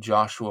at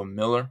Joshua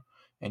Miller,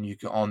 and you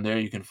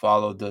can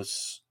follow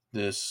this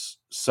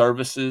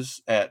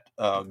services at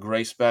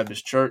Grace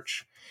Baptist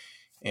Church.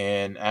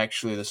 And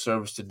actually, the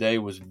service today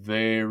was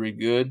very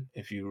good.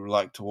 If you would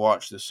like to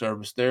watch the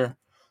service there,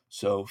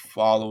 so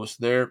follow us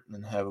there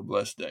and have a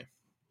blessed day.